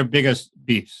 one of their biggest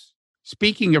beefs.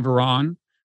 Speaking of Iran,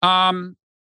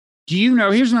 do you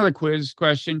know? Here's another quiz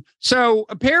question. So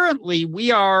apparently,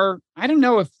 I don't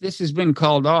know if this has been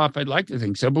called off. I'd like to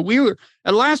think so, but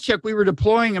at last check, we were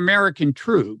deploying American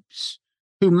troops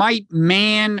who might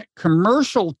man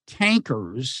commercial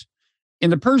tankers in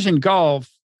the Persian Gulf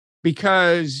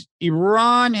because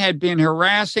Iran had been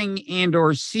harassing and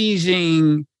or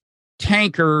seizing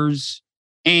tankers.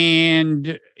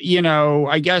 And,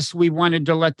 I guess we wanted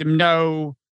to let them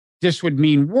know this would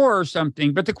mean war or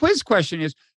something. But the quiz question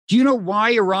is, do you know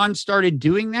why Iran started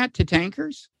doing that to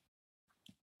tankers?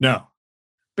 No.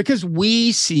 Because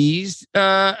we seized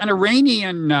an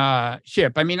Iranian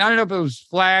ship. I mean, I don't know if it was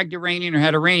flagged Iranian or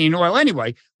had Iranian oil.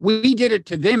 Anyway, we did it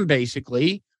to them,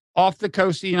 basically, off the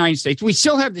coast of the United States. We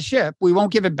still have the ship. We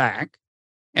won't give it back.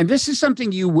 And this is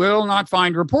something you will not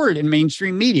find reported in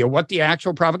mainstream media, what the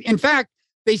actual in fact,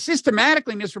 they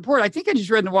systematically misreport. I think I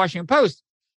just read in the Washington Post.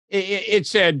 It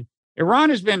said Iran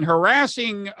has been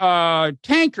harassing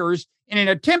tankers in an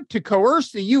attempt to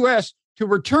coerce the U.S. to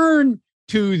return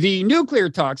to the nuclear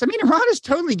talks. I mean, Iran has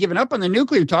totally given up on the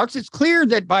nuclear talks. It's clear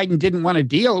that Biden didn't want a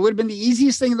deal. It would have been the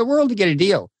easiest thing in the world to get a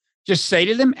deal. Just say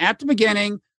to them at the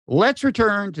beginning, let's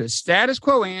return to the status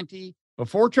quo ante.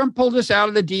 Before Trump pulled us out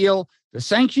of the deal, the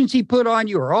sanctions he put on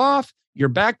you are off. You're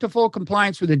back to full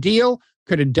compliance with the deal.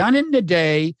 Could have done it in a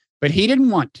day, but he didn't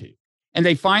want to. And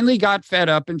they finally got fed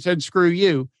up and said, screw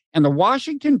you. And the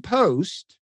Washington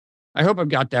Post, I hope I've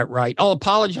got that right. I'll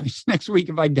apologize next week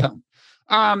if I don't,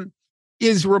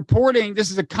 is reporting,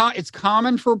 it's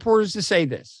common for reporters to say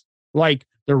this,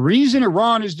 the reason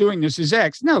Iran is doing this is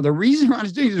X. No, the reason Iran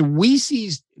is doing this is we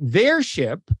seized their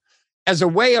ship as a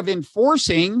way of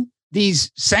enforcing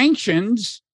these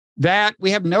sanctions that we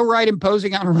have no right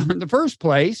imposing on Iran in the first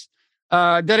place.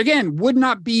 That, again, would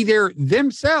not be there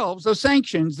themselves, those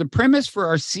sanctions. The premise for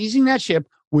our seizing that ship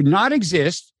would not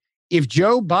exist if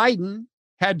Joe Biden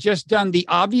had just done the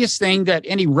obvious thing that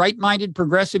any right-minded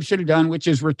progressive should have done, which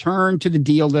is return to the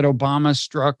deal that Obama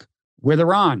struck with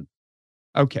Iran.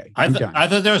 Okay, I'm done. I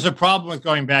thought there was a problem with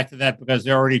going back to that because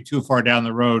they're already too far down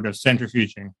the road of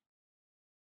centrifuging.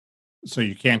 So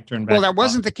you can't turn back. Well, that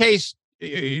wasn't the case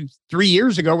 3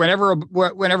 years ago, whenever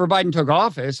Biden took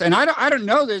office, and I don't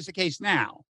know that it's the case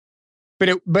now,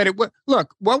 but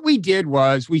look, what we did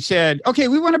was we said, okay,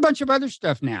 we want a bunch of other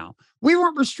stuff now. We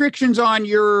want restrictions on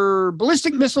your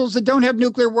ballistic missiles that don't have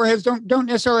nuclear warheads, don't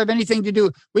necessarily have anything to do.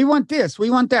 We want this,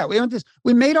 we want that, we want this.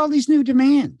 We made all these new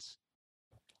demands.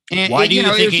 And why do you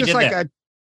think he did that?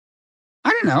 I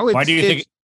don't know. Why do you think?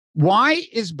 Why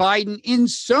is Biden in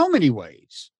so many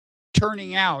ways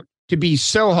turning out to be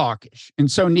so hawkish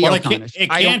and so neoconish?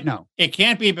 I don't know. It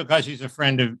can't be because he's a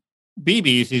friend of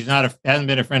Bibi's. He's not hasn't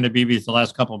been a friend of Bibi's the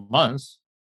last couple of months.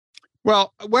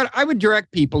 Well, what I would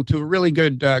direct people to a really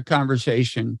good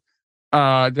conversation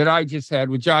that I just had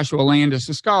with Joshua Landis,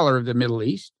 a scholar of the Middle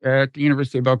East at the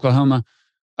University of Oklahoma.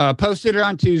 Posted it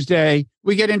on Tuesday.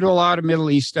 We get into a lot of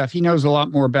Middle East stuff. He knows a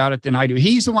lot more about it than I do.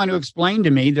 He's the one who explained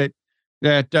to me that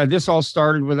this all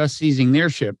started with us seizing their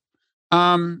ship.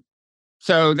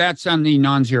 So that's on the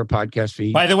Non-Zero podcast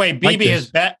feed. By the way, Bibi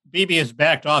has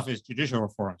backed off his judicial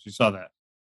reforms. You saw that?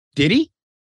 Did he?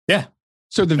 Yeah.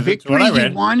 So the victory he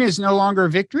won is no longer a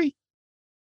victory?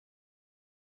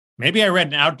 Maybe I read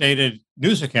an outdated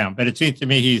news account, but it seems to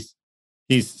me he's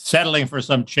settling for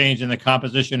some change in the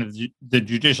composition of the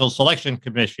Judicial Selection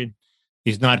Commission.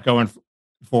 He's not going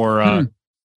for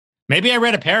maybe I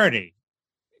read a parody.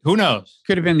 Who knows?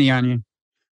 Could have been The Onion.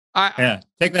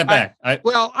 Take that back. I've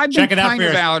been kind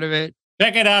of out of it.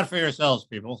 Check it out for yourselves,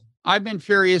 people. I've been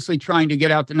furiously trying to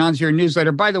get out the Non-Zero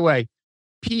newsletter. By the way,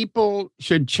 people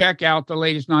should check out the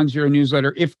latest Non-Zero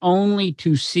newsletter, if only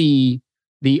to see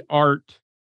the art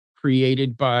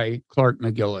created by Clark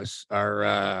McGillis,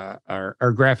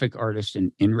 our graphic artist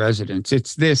in residence.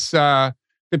 It's this, the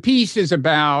piece is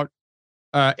about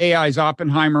AI's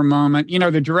Oppenheimer moment. You know,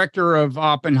 the director of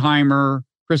Oppenheimer,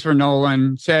 Christopher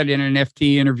Nolan, said in an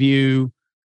FT interview,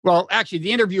 well, actually,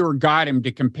 the interviewer got him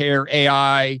to compare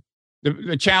AI,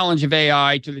 the challenge of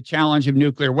AI to the challenge of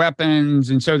nuclear weapons.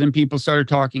 And so then people started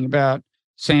talking about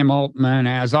Sam Altman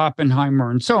as Oppenheimer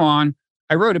and so on.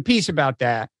 I wrote a piece about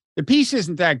that. The piece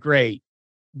isn't that great,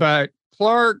 but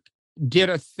Clark did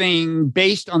a thing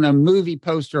based on the movie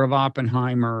poster of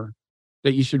Oppenheimer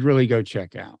that you should really go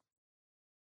check out.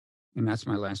 And that's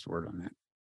my last word on that.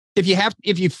 If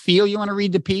you feel you want to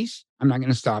read the piece, I'm not going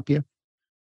to stop you.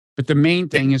 But the main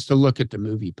thing is to look at the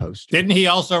movie poster. Didn't he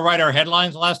also write our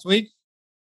headlines last week?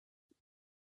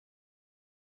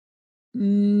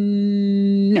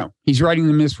 No, he's writing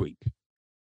them this week.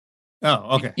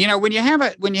 Oh, okay. You know, when you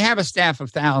have a staff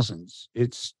of thousands,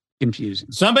 it's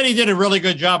confusing. Somebody did a really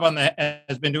good job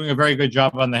has been doing a very good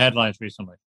job on the headlines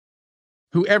recently.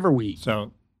 Whoever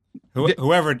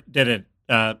whoever did it,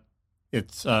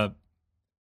 it's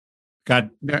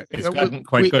gotten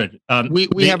quite good.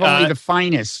 We have only the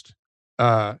finest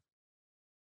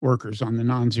workers on the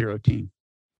Non-Zero team.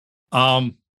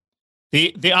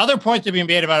 The other point to be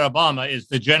made about Obama is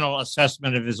the general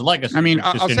assessment of his legacy. I mean,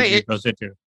 I'll say it goes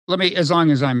into. Let me, as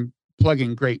long as I'm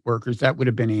plugging great workers, that would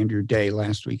have been Andrew Day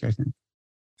last week, I think.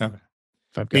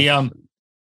 Okay.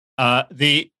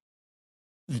 The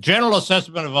general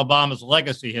assessment of Obama's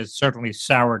legacy has certainly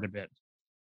soured a bit.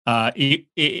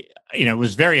 It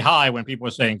was very high when people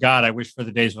were saying, "God, I wish for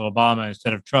the days of Obama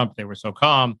instead of Trump. They were so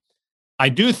calm." I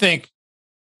do think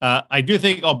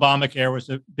Obamacare was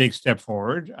a big step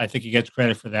forward. I think he gets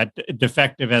credit for that,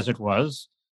 defective as it was.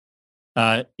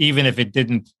 Even if it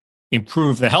didn't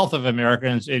improve the health of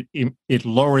Americans, it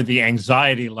lowered the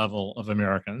anxiety level of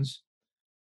Americans.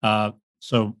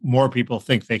 So more people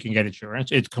think they can get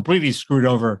insurance. It's completely screwed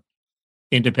over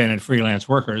independent freelance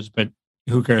workers, but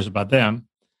who cares about them?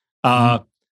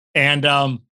 And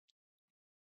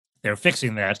they're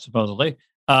fixing that supposedly.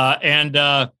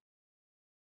 There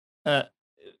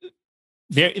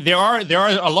are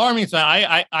alarming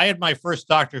signs. I had my first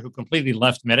doctor who completely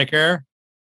left Medicare,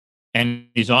 and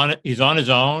he's on his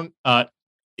own. I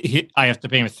have to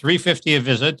pay him $350 a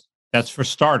visit. That's for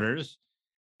starters,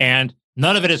 and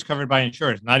none of it is covered by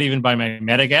insurance, not even by my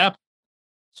Medigap.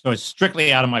 So it's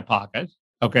strictly out of my pocket.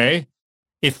 Okay,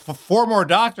 if 4 more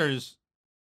doctors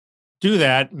do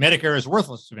that, Medicare is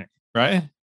worthless to me, right?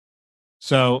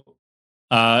 So,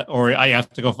 or I have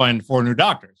to go find 4 new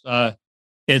doctors. So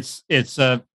it's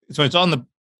on the,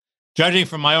 judging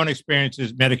from my own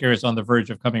experiences, Medicare is on the verge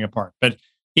of coming apart. But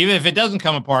even if it doesn't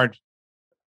come apart,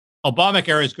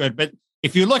 Obamacare is good. But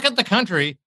if you look at the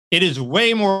country, it is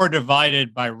way more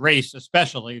divided by race,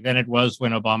 especially, than it was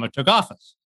when Obama took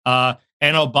office. And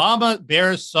Obama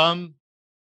bears some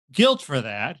guilt for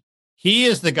that. He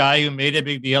is the guy who made a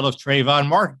big deal of Trayvon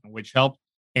Martin, which helped,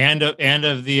 and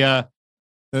of the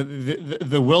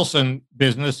Wilson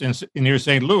business near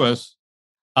St. Louis.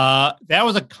 That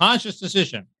was a conscious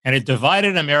decision, and it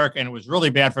divided America, and it was really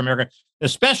bad for America,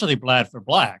 especially bad for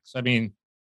blacks. I mean,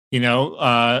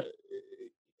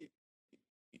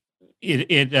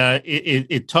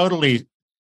 it totally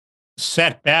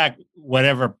set back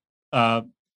whatever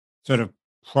sort of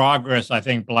progress I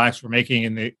think blacks were making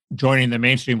in joining the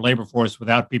mainstream labor force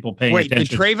without people paying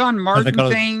attention. The Trayvon Martin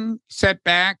thing set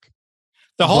back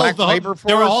the whole labor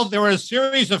force? There were a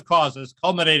series of causes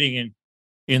culminating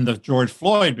in the George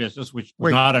Floyd business, which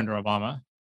was not under Obama,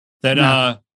 that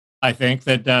I think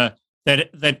that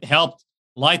helped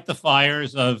light the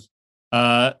fires of,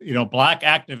 black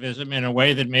activism in a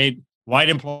way that made white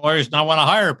employers not want to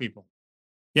hire people.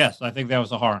 Yes, I think that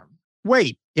was a harm.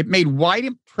 Wait, it made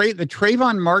the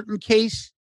Trayvon Martin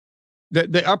case,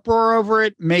 the uproar over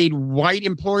it made white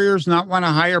employers not want to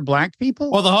hire black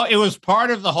people? Well, it was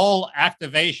part of the whole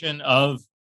activation of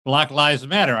Black Lives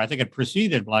Matter. I think it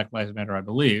preceded Black Lives Matter, I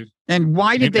believe. And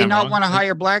why did they not want to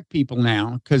hire black people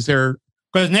now? Because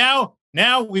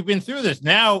now we've been through this.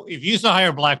 Now, if you used to hire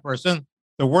a black person,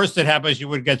 the worst that happens, you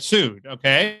would get sued.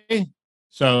 Okay.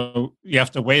 So you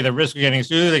have to weigh the risk of getting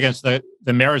sued against the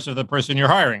merits of the person you're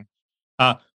hiring.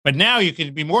 But now you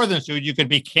could be more than sued. You could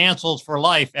be canceled for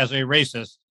life as a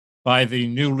racist by the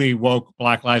newly woke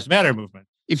Black Lives Matter movement.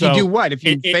 If you do what? If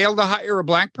you fail to hire a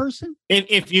black person?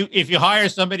 If you hire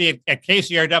somebody at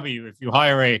KCRW, if you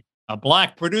hire a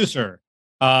black producer,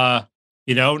 not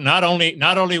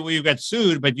only will you get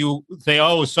sued, but you say,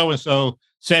 oh, so-and-so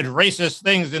said racist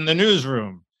things in the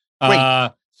newsroom.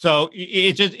 So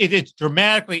it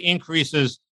dramatically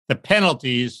increases the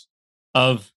penalties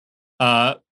of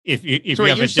if you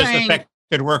have a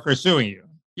disaffected worker suing you.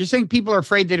 You're saying people are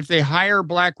afraid that if they hire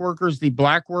black workers, the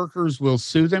black workers will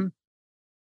sue them?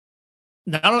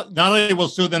 Not only will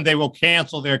sue them, they will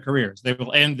cancel their careers. They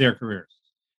will end their careers.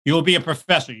 You will be a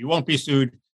professor. You won't be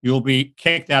sued. You will be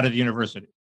kicked out of the university.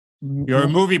 You're a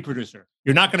movie producer.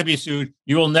 You're not going to be sued.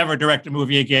 You will never direct a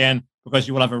movie again because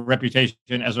you will have a reputation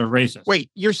as a racist.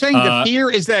 Wait, you're saying the fear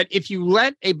is that if you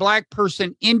let a black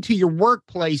person into your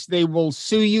workplace, they will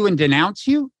sue you and denounce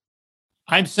you?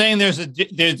 I'm saying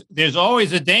there's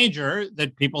always a danger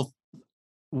that people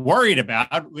worried about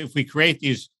if we create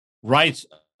these rights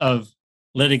of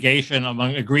litigation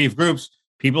among aggrieved groups.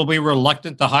 People will be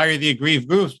reluctant to hire the aggrieved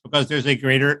groups because there's a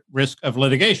greater risk of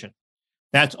litigation.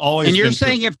 That's always. And you're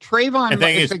saying if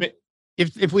Trayvon,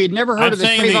 if we had never heard of the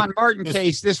Trayvon Martin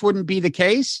case, this wouldn't be the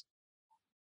case?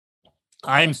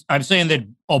 I'm saying that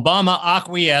Obama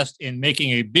acquiesced in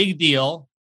making a big deal,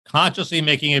 consciously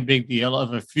making a big deal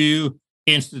of a few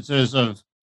instances of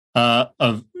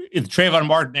Trayvon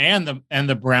Martin and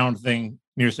the Brown thing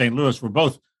near St. Louis were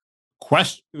both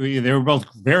they were both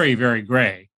very, very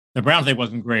gray. The Brown thing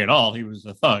wasn't gray at all. He was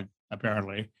a thug,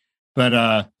 apparently.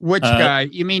 But which guy?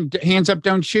 You mean hands up,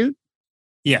 don't shoot?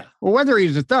 Yeah. Well, whether he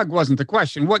was a thug wasn't the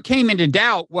question. What came into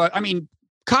doubt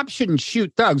cops shouldn't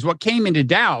shoot thugs. What came into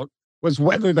doubt was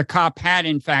whether the cop had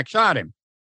in fact shot him.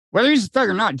 Whether he's a thug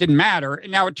or not didn't matter.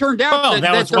 Now it turned out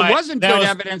that there wasn't good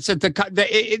evidence that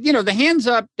the hands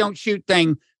up, don't shoot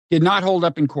thing did not hold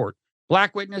up in court.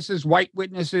 Black witnesses, white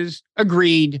witnesses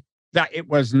agreed that it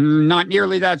was not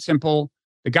nearly that simple.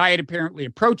 The guy had apparently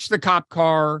approached the cop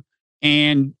car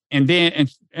and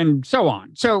so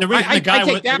on. So I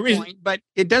take that point, but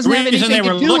it doesn't have anything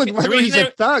to do with whether he's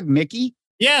a thug, Mickey.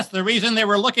 Yes, the reason they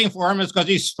were looking for him is because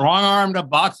he strong-armed a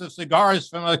box of cigars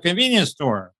from a convenience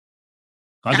store.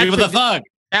 Because he was a thug.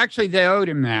 Actually, they owed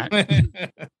him that.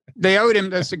 They owed him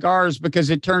the cigars because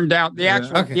it turned out the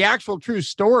actual true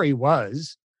story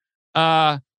was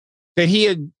that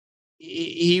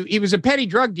he was a petty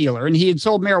drug dealer and he had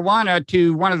sold marijuana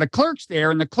to one of the clerks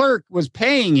there, and the clerk was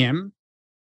paying him.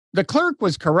 The clerk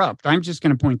was corrupt. I'm just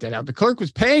going to point that out. The clerk was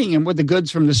paying him with the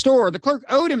goods from the store. The clerk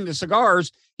owed him the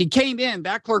cigars. He came in.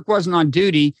 That clerk wasn't on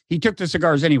duty. He took the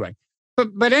cigars anyway.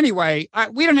 But anyway,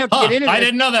 we don't have to get into I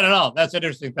didn't know that at all. That's an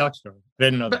interesting backstory. I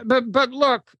didn't know that. But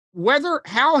look,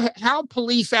 how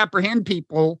police apprehend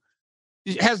people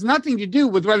has nothing to do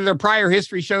with whether their prior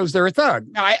history shows they're a thug.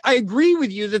 Now, I agree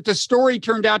with you that the story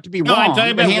turned out to be wrong. I'm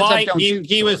talking about why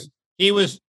he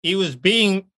was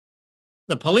being.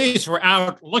 The police were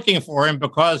out looking for him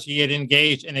because he had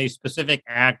engaged in a specific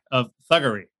act of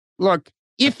thuggery. Look,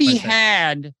 if he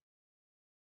had,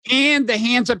 and the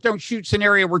hands up, don't shoot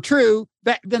scenario were true,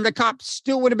 then the cops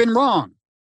still would have been wrong.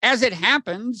 As it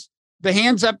happens, the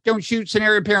hands up, don't shoot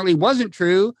scenario apparently wasn't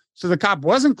true, so the cop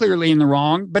wasn't clearly in the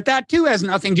wrong, but that too has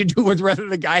nothing to do with whether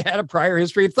the guy had a prior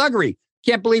history of thuggery.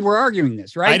 Can't believe we're arguing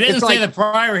this, right? I didn't say the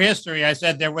prior history. I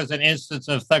said there was an instance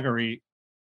of thuggery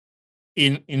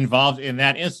involved in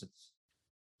that instance.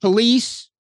 Police,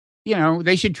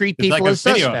 they should treat people as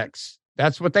suspects.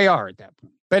 That's what they are at that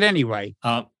point. But anyway,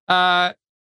 they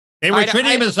were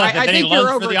treating him as such, and then he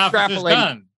lunged for the officer's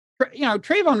gun.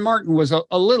 Trayvon Martin was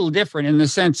a little different in the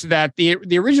sense that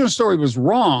the original story was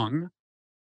wrong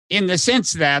in the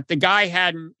sense that the guy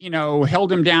hadn't,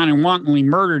 held him down and wantonly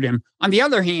murdered him. On the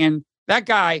other hand, that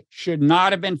guy should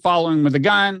not have been following with a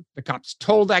gun. The cops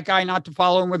told that guy not to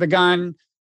follow him with a gun.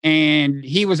 And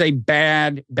he was a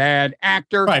bad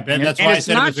actor. Right, Ben. That's why I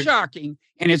said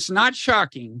it's not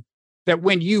shocking that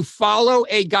when you follow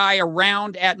a guy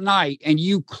around at night and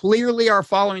you clearly are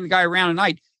following the guy around at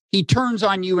night, he turns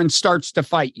on you and starts to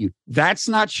fight you. That's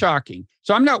not shocking.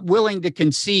 So I'm not willing to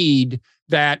concede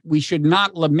that we should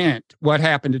not lament what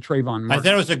happened to Trayvon Martin. I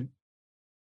said it was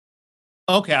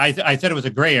I said it was a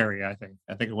gray area. I think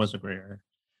it was a gray area.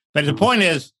 But the point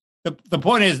is, the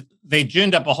point is they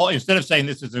ginned up a whole, instead of saying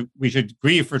we should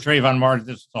grieve for Trayvon Martin,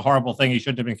 this is a horrible thing, he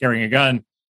shouldn't have been carrying a gun.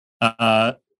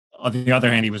 On the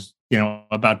other hand, he was,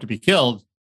 about to be killed.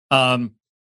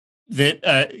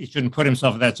 That he shouldn't put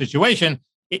himself in that situation.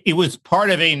 It was part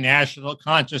of a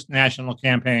conscious national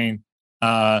campaign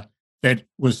that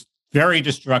was very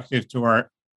destructive to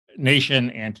our nation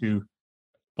and to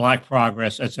Black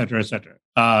progress, et cetera, et cetera.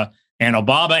 And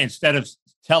Obama, instead of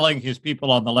telling his people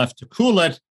on the left to cool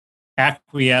it,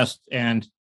 acquiesced and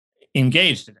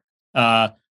engaged in it.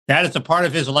 That is a part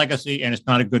of his legacy, and it's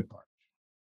not a good part.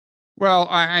 Well,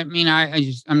 I'm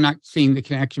not seeing the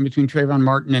connection between Trayvon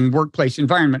Martin and workplace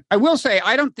environment. I will say,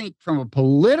 I don't think from a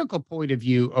political point of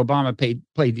view, Obama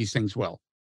played these things well.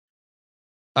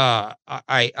 But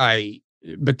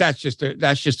that's just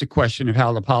a question of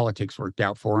how the politics worked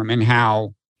out for him, and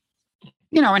how,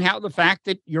 and how the fact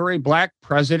that you're a Black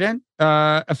president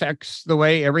affects the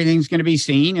way everything's going to be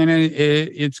seen, and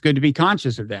it's good to be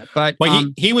conscious of that. But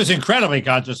he was incredibly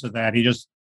conscious of that. He just,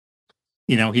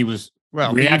 he was.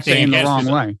 Well, reacting in the wrong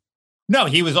way. No,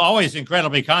 he was always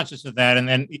incredibly conscious of that, and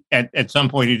then at some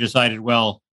point he decided,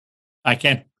 well, I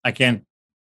can't,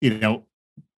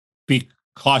 be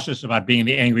cautious about being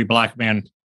the angry Black man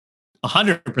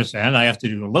 100%. I have to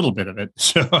do a little bit of it.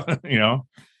 So,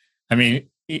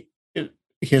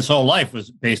 his whole life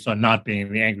was based on not being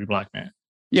the angry Black man.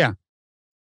 Yeah,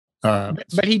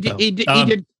 but he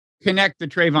did connect the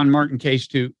Trayvon Martin case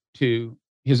to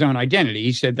his own identity.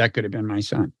 He said that could have been my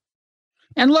son.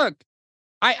 And look,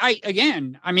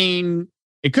 it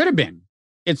could have been.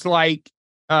 It's like,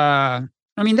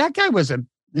 that guy was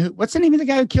what's the name of the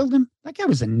guy who killed him? That guy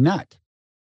was a nut.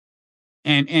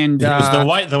 And he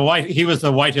was he was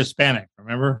the white Hispanic,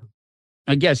 remember?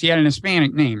 I guess he had an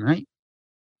Hispanic name, right?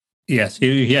 Yes,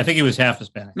 I think he was half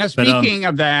Hispanic. Now, speaking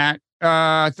of that,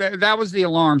 that was the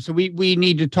alarm. So we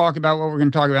need to talk about what we're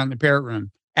going to talk about in the parrot room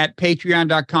at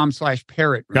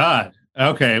patreon.com/parrot room. God.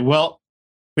 Okay. Well,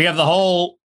 we have the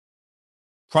whole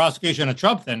prosecution of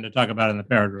Trump then to talk about in the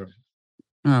parrot room.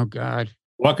 Oh, God.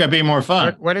 What could be more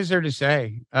fun? What is there to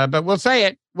say? But we'll say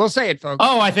it. We'll say it, folks.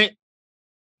 Oh, I think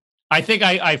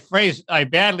I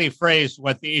badly phrased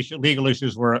what the legal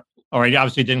issues were, or I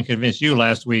obviously didn't convince you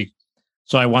last week.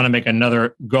 So I want to make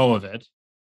another go of it.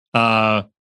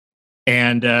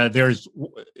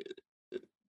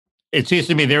 It seems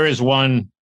to me there is one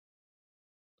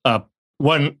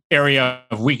area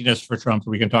of weakness for Trump that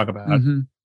we can talk about. Mm-hmm.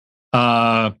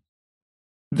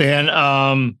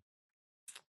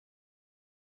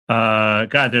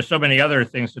 There's so many other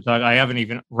things to talk. I haven't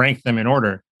even ranked them in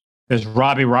order. There's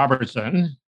Robbie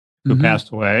Robertson, who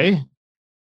passed away.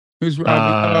 Who's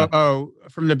Robbie?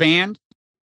 From the band?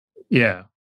 Yeah.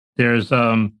 There's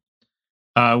some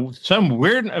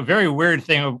very weird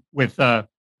thing with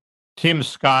Tim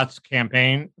Scott's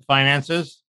campaign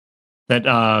finances that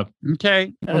we'll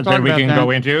that we can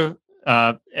go into.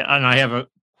 And I have a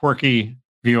quirky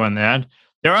view on that.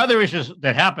 There are other issues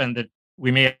that happened that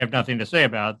we may have nothing to say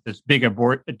about. This big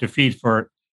defeat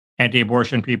for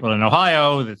anti-abortion people in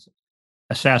Ohio, this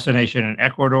assassination in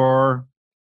Ecuador,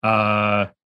 the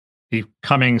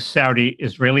coming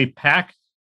Saudi-Israeli pact.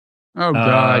 Oh,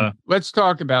 God. Let's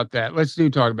talk about that. Let's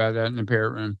talk about that in the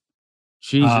parrot room.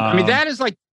 Jesus. That is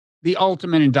like the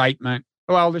ultimate indictment.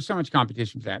 Well, there's so much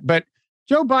competition for that. But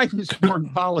Joe Biden's foreign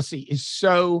policy is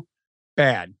so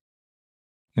bad.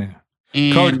 Yeah.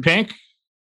 Code Pink.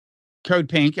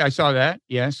 I saw that.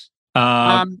 Yes.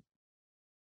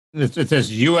 It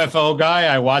says UFO guy.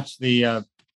 I watched a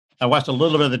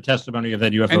little bit of the testimony of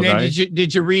that UFO and then guy.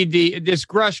 Did you read this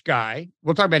Grush guy?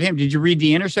 We'll talk about him. Did you read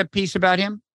the Intercept piece about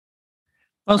him?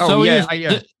 So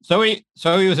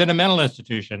he was in a mental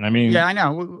institution. Yeah, I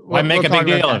know. Why make a big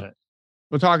deal of it?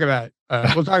 We'll talk about it.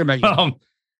 We'll talk about you.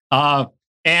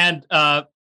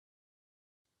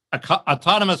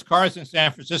 Autonomous cars in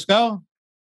San Francisco.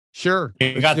 Sure.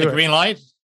 You got the green light.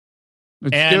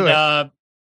 Let's do it.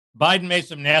 Biden made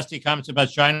some nasty comments about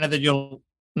China that you'll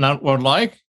won't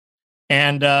like.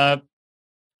 And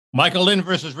Michael Lynn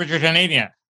versus Richard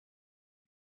Hanania.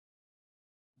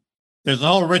 There's a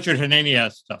whole Richard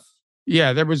Hanania stuff.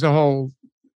 Yeah, there was a whole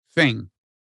thing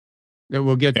that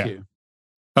we'll get to.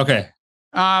 Okay.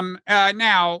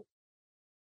 Now,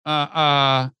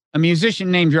 a musician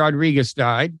named Rodriguez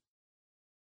died.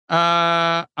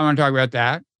 I want to talk about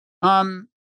that.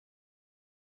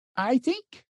 I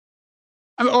think.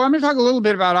 I'm going to talk a little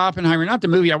bit about Oppenheimer, not the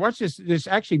movie. I watched this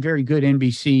actually very good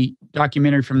NBC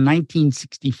documentary from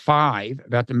 1965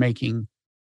 about the making,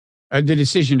 the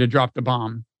decision to drop the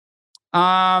bomb.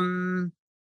 And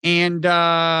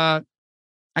I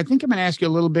think I'm going to ask you a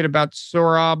little bit about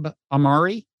Sohrab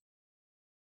Ahmari.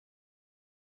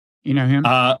 You know him?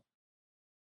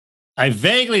 I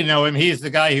vaguely know him. He's the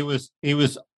guy who was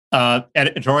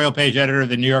editorial page editor of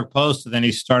the New York Post, and then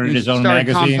he started his own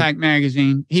magazine. Compact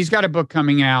Magazine. He's got a book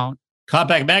coming out.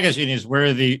 Compact Magazine is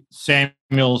where the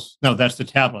Samuels. No, that's the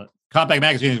tablet. Compact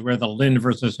Magazine is where the Lind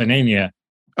versus Hanania.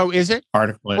 Oh, is it?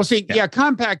 Article is. Well, see, yeah,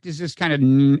 Compact is this kind of.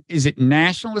 Is it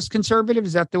nationalist conservative?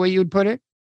 Is that the way you would put it?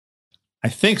 I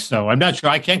think so. I'm not sure.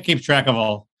 I can't even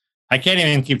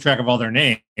keep track of all their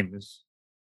names,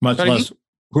 much less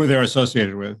who they're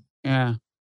associated with. Yeah.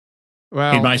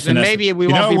 Well, then maybe we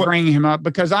won't be bringing him up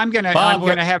because I'm gonna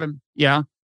have him. Yeah.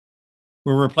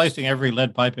 We're replacing every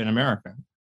lead pipe in America.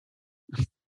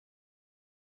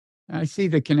 I see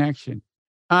the connection.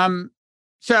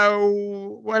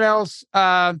 So what else?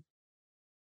 Other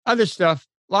stuff.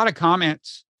 A lot of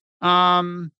comments.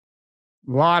 I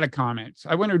want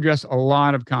to address a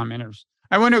lot of commenters.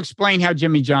 I want to explain how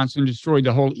Jimmy Johnson destroyed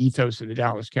the whole ethos of the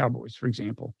Dallas Cowboys, for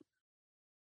example.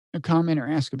 A commenter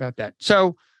asked about that.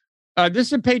 So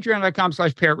this is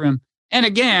patreon.com/parrotroom. And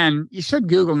again, you should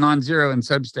Google non-zero and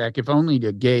Substack, if only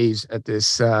to gaze at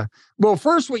this. Well,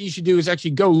 first, what you should do is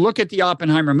actually go look at the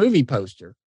Oppenheimer movie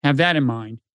poster. Have that in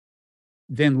mind.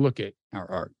 Then look at our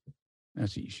art.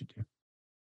 That's what you should do.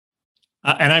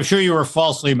 And I'm sure you were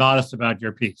falsely modest about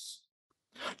your piece.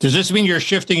 Does this mean you're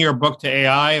shifting your book to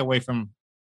AI away from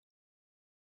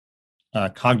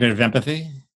cognitive empathy?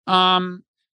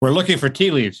 We're looking for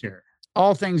tea leaves here.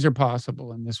 All things are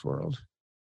possible in this world.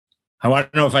 I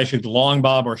want to know if I should long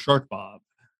Bob or short Bob.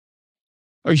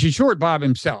 Oh, you should short Bob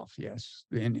himself, yes.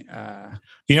 Then,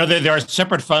 you know, there are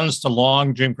separate funds to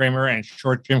long Jim Cramer and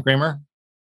short Jim Cramer.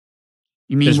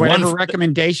 You mean whatever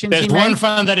recommendations There's one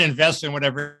fund that invests in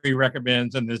whatever he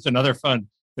recommends, and there's another fund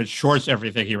that shorts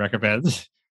everything he recommends.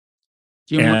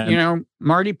 You know,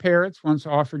 Marty Peretz once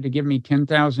offered to give me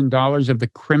 $10,000 of the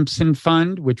Crimson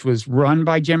Fund, which was run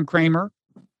by Jim Cramer.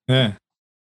 Yeah.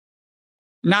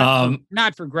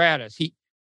 Not for gratis.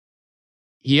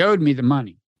 He owed me the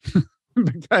money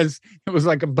because it was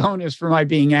like a bonus for my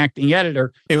being acting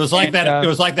editor. It was like that. It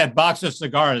was like that box of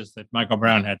cigars that Michael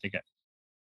Brown had to get.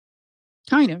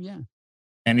 Kind of, yeah.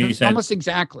 And he said, almost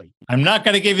exactly. I'm not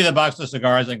going to give you the box of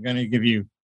cigars. I'm going to give you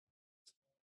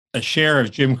a share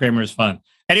of Jim Cramer's fund.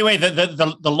 Anyway,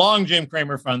 the long Jim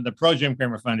Cramer fund, the pro Jim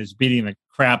Cramer fund, is beating the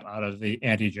crap out of the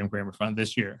anti Jim Cramer fund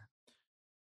this year.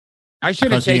 I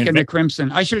should have taken the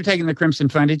Crimson. I should have taken the Crimson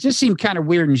Fund. It just seemed kind of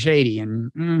weird and shady,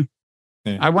 and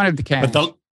I wanted the cash.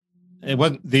 But it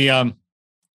wasn't the.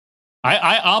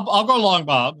 I'll go long,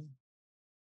 Bob.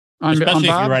 Especially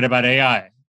if you write about AI.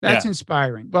 That's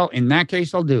inspiring. Well, in that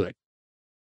case, I'll do it.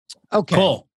 Okay.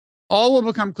 Cool. All will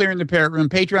become clear in the Parrot Room.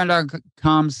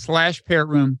 Patreon.com/Parrot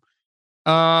Room.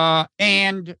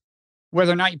 And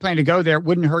whether or not you plan to go there, it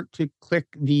wouldn't hurt to click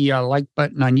the like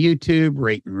button on YouTube,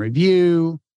 rate and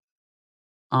review.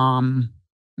 And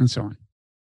so on.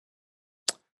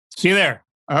 See you there.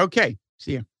 Okay.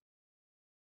 See you.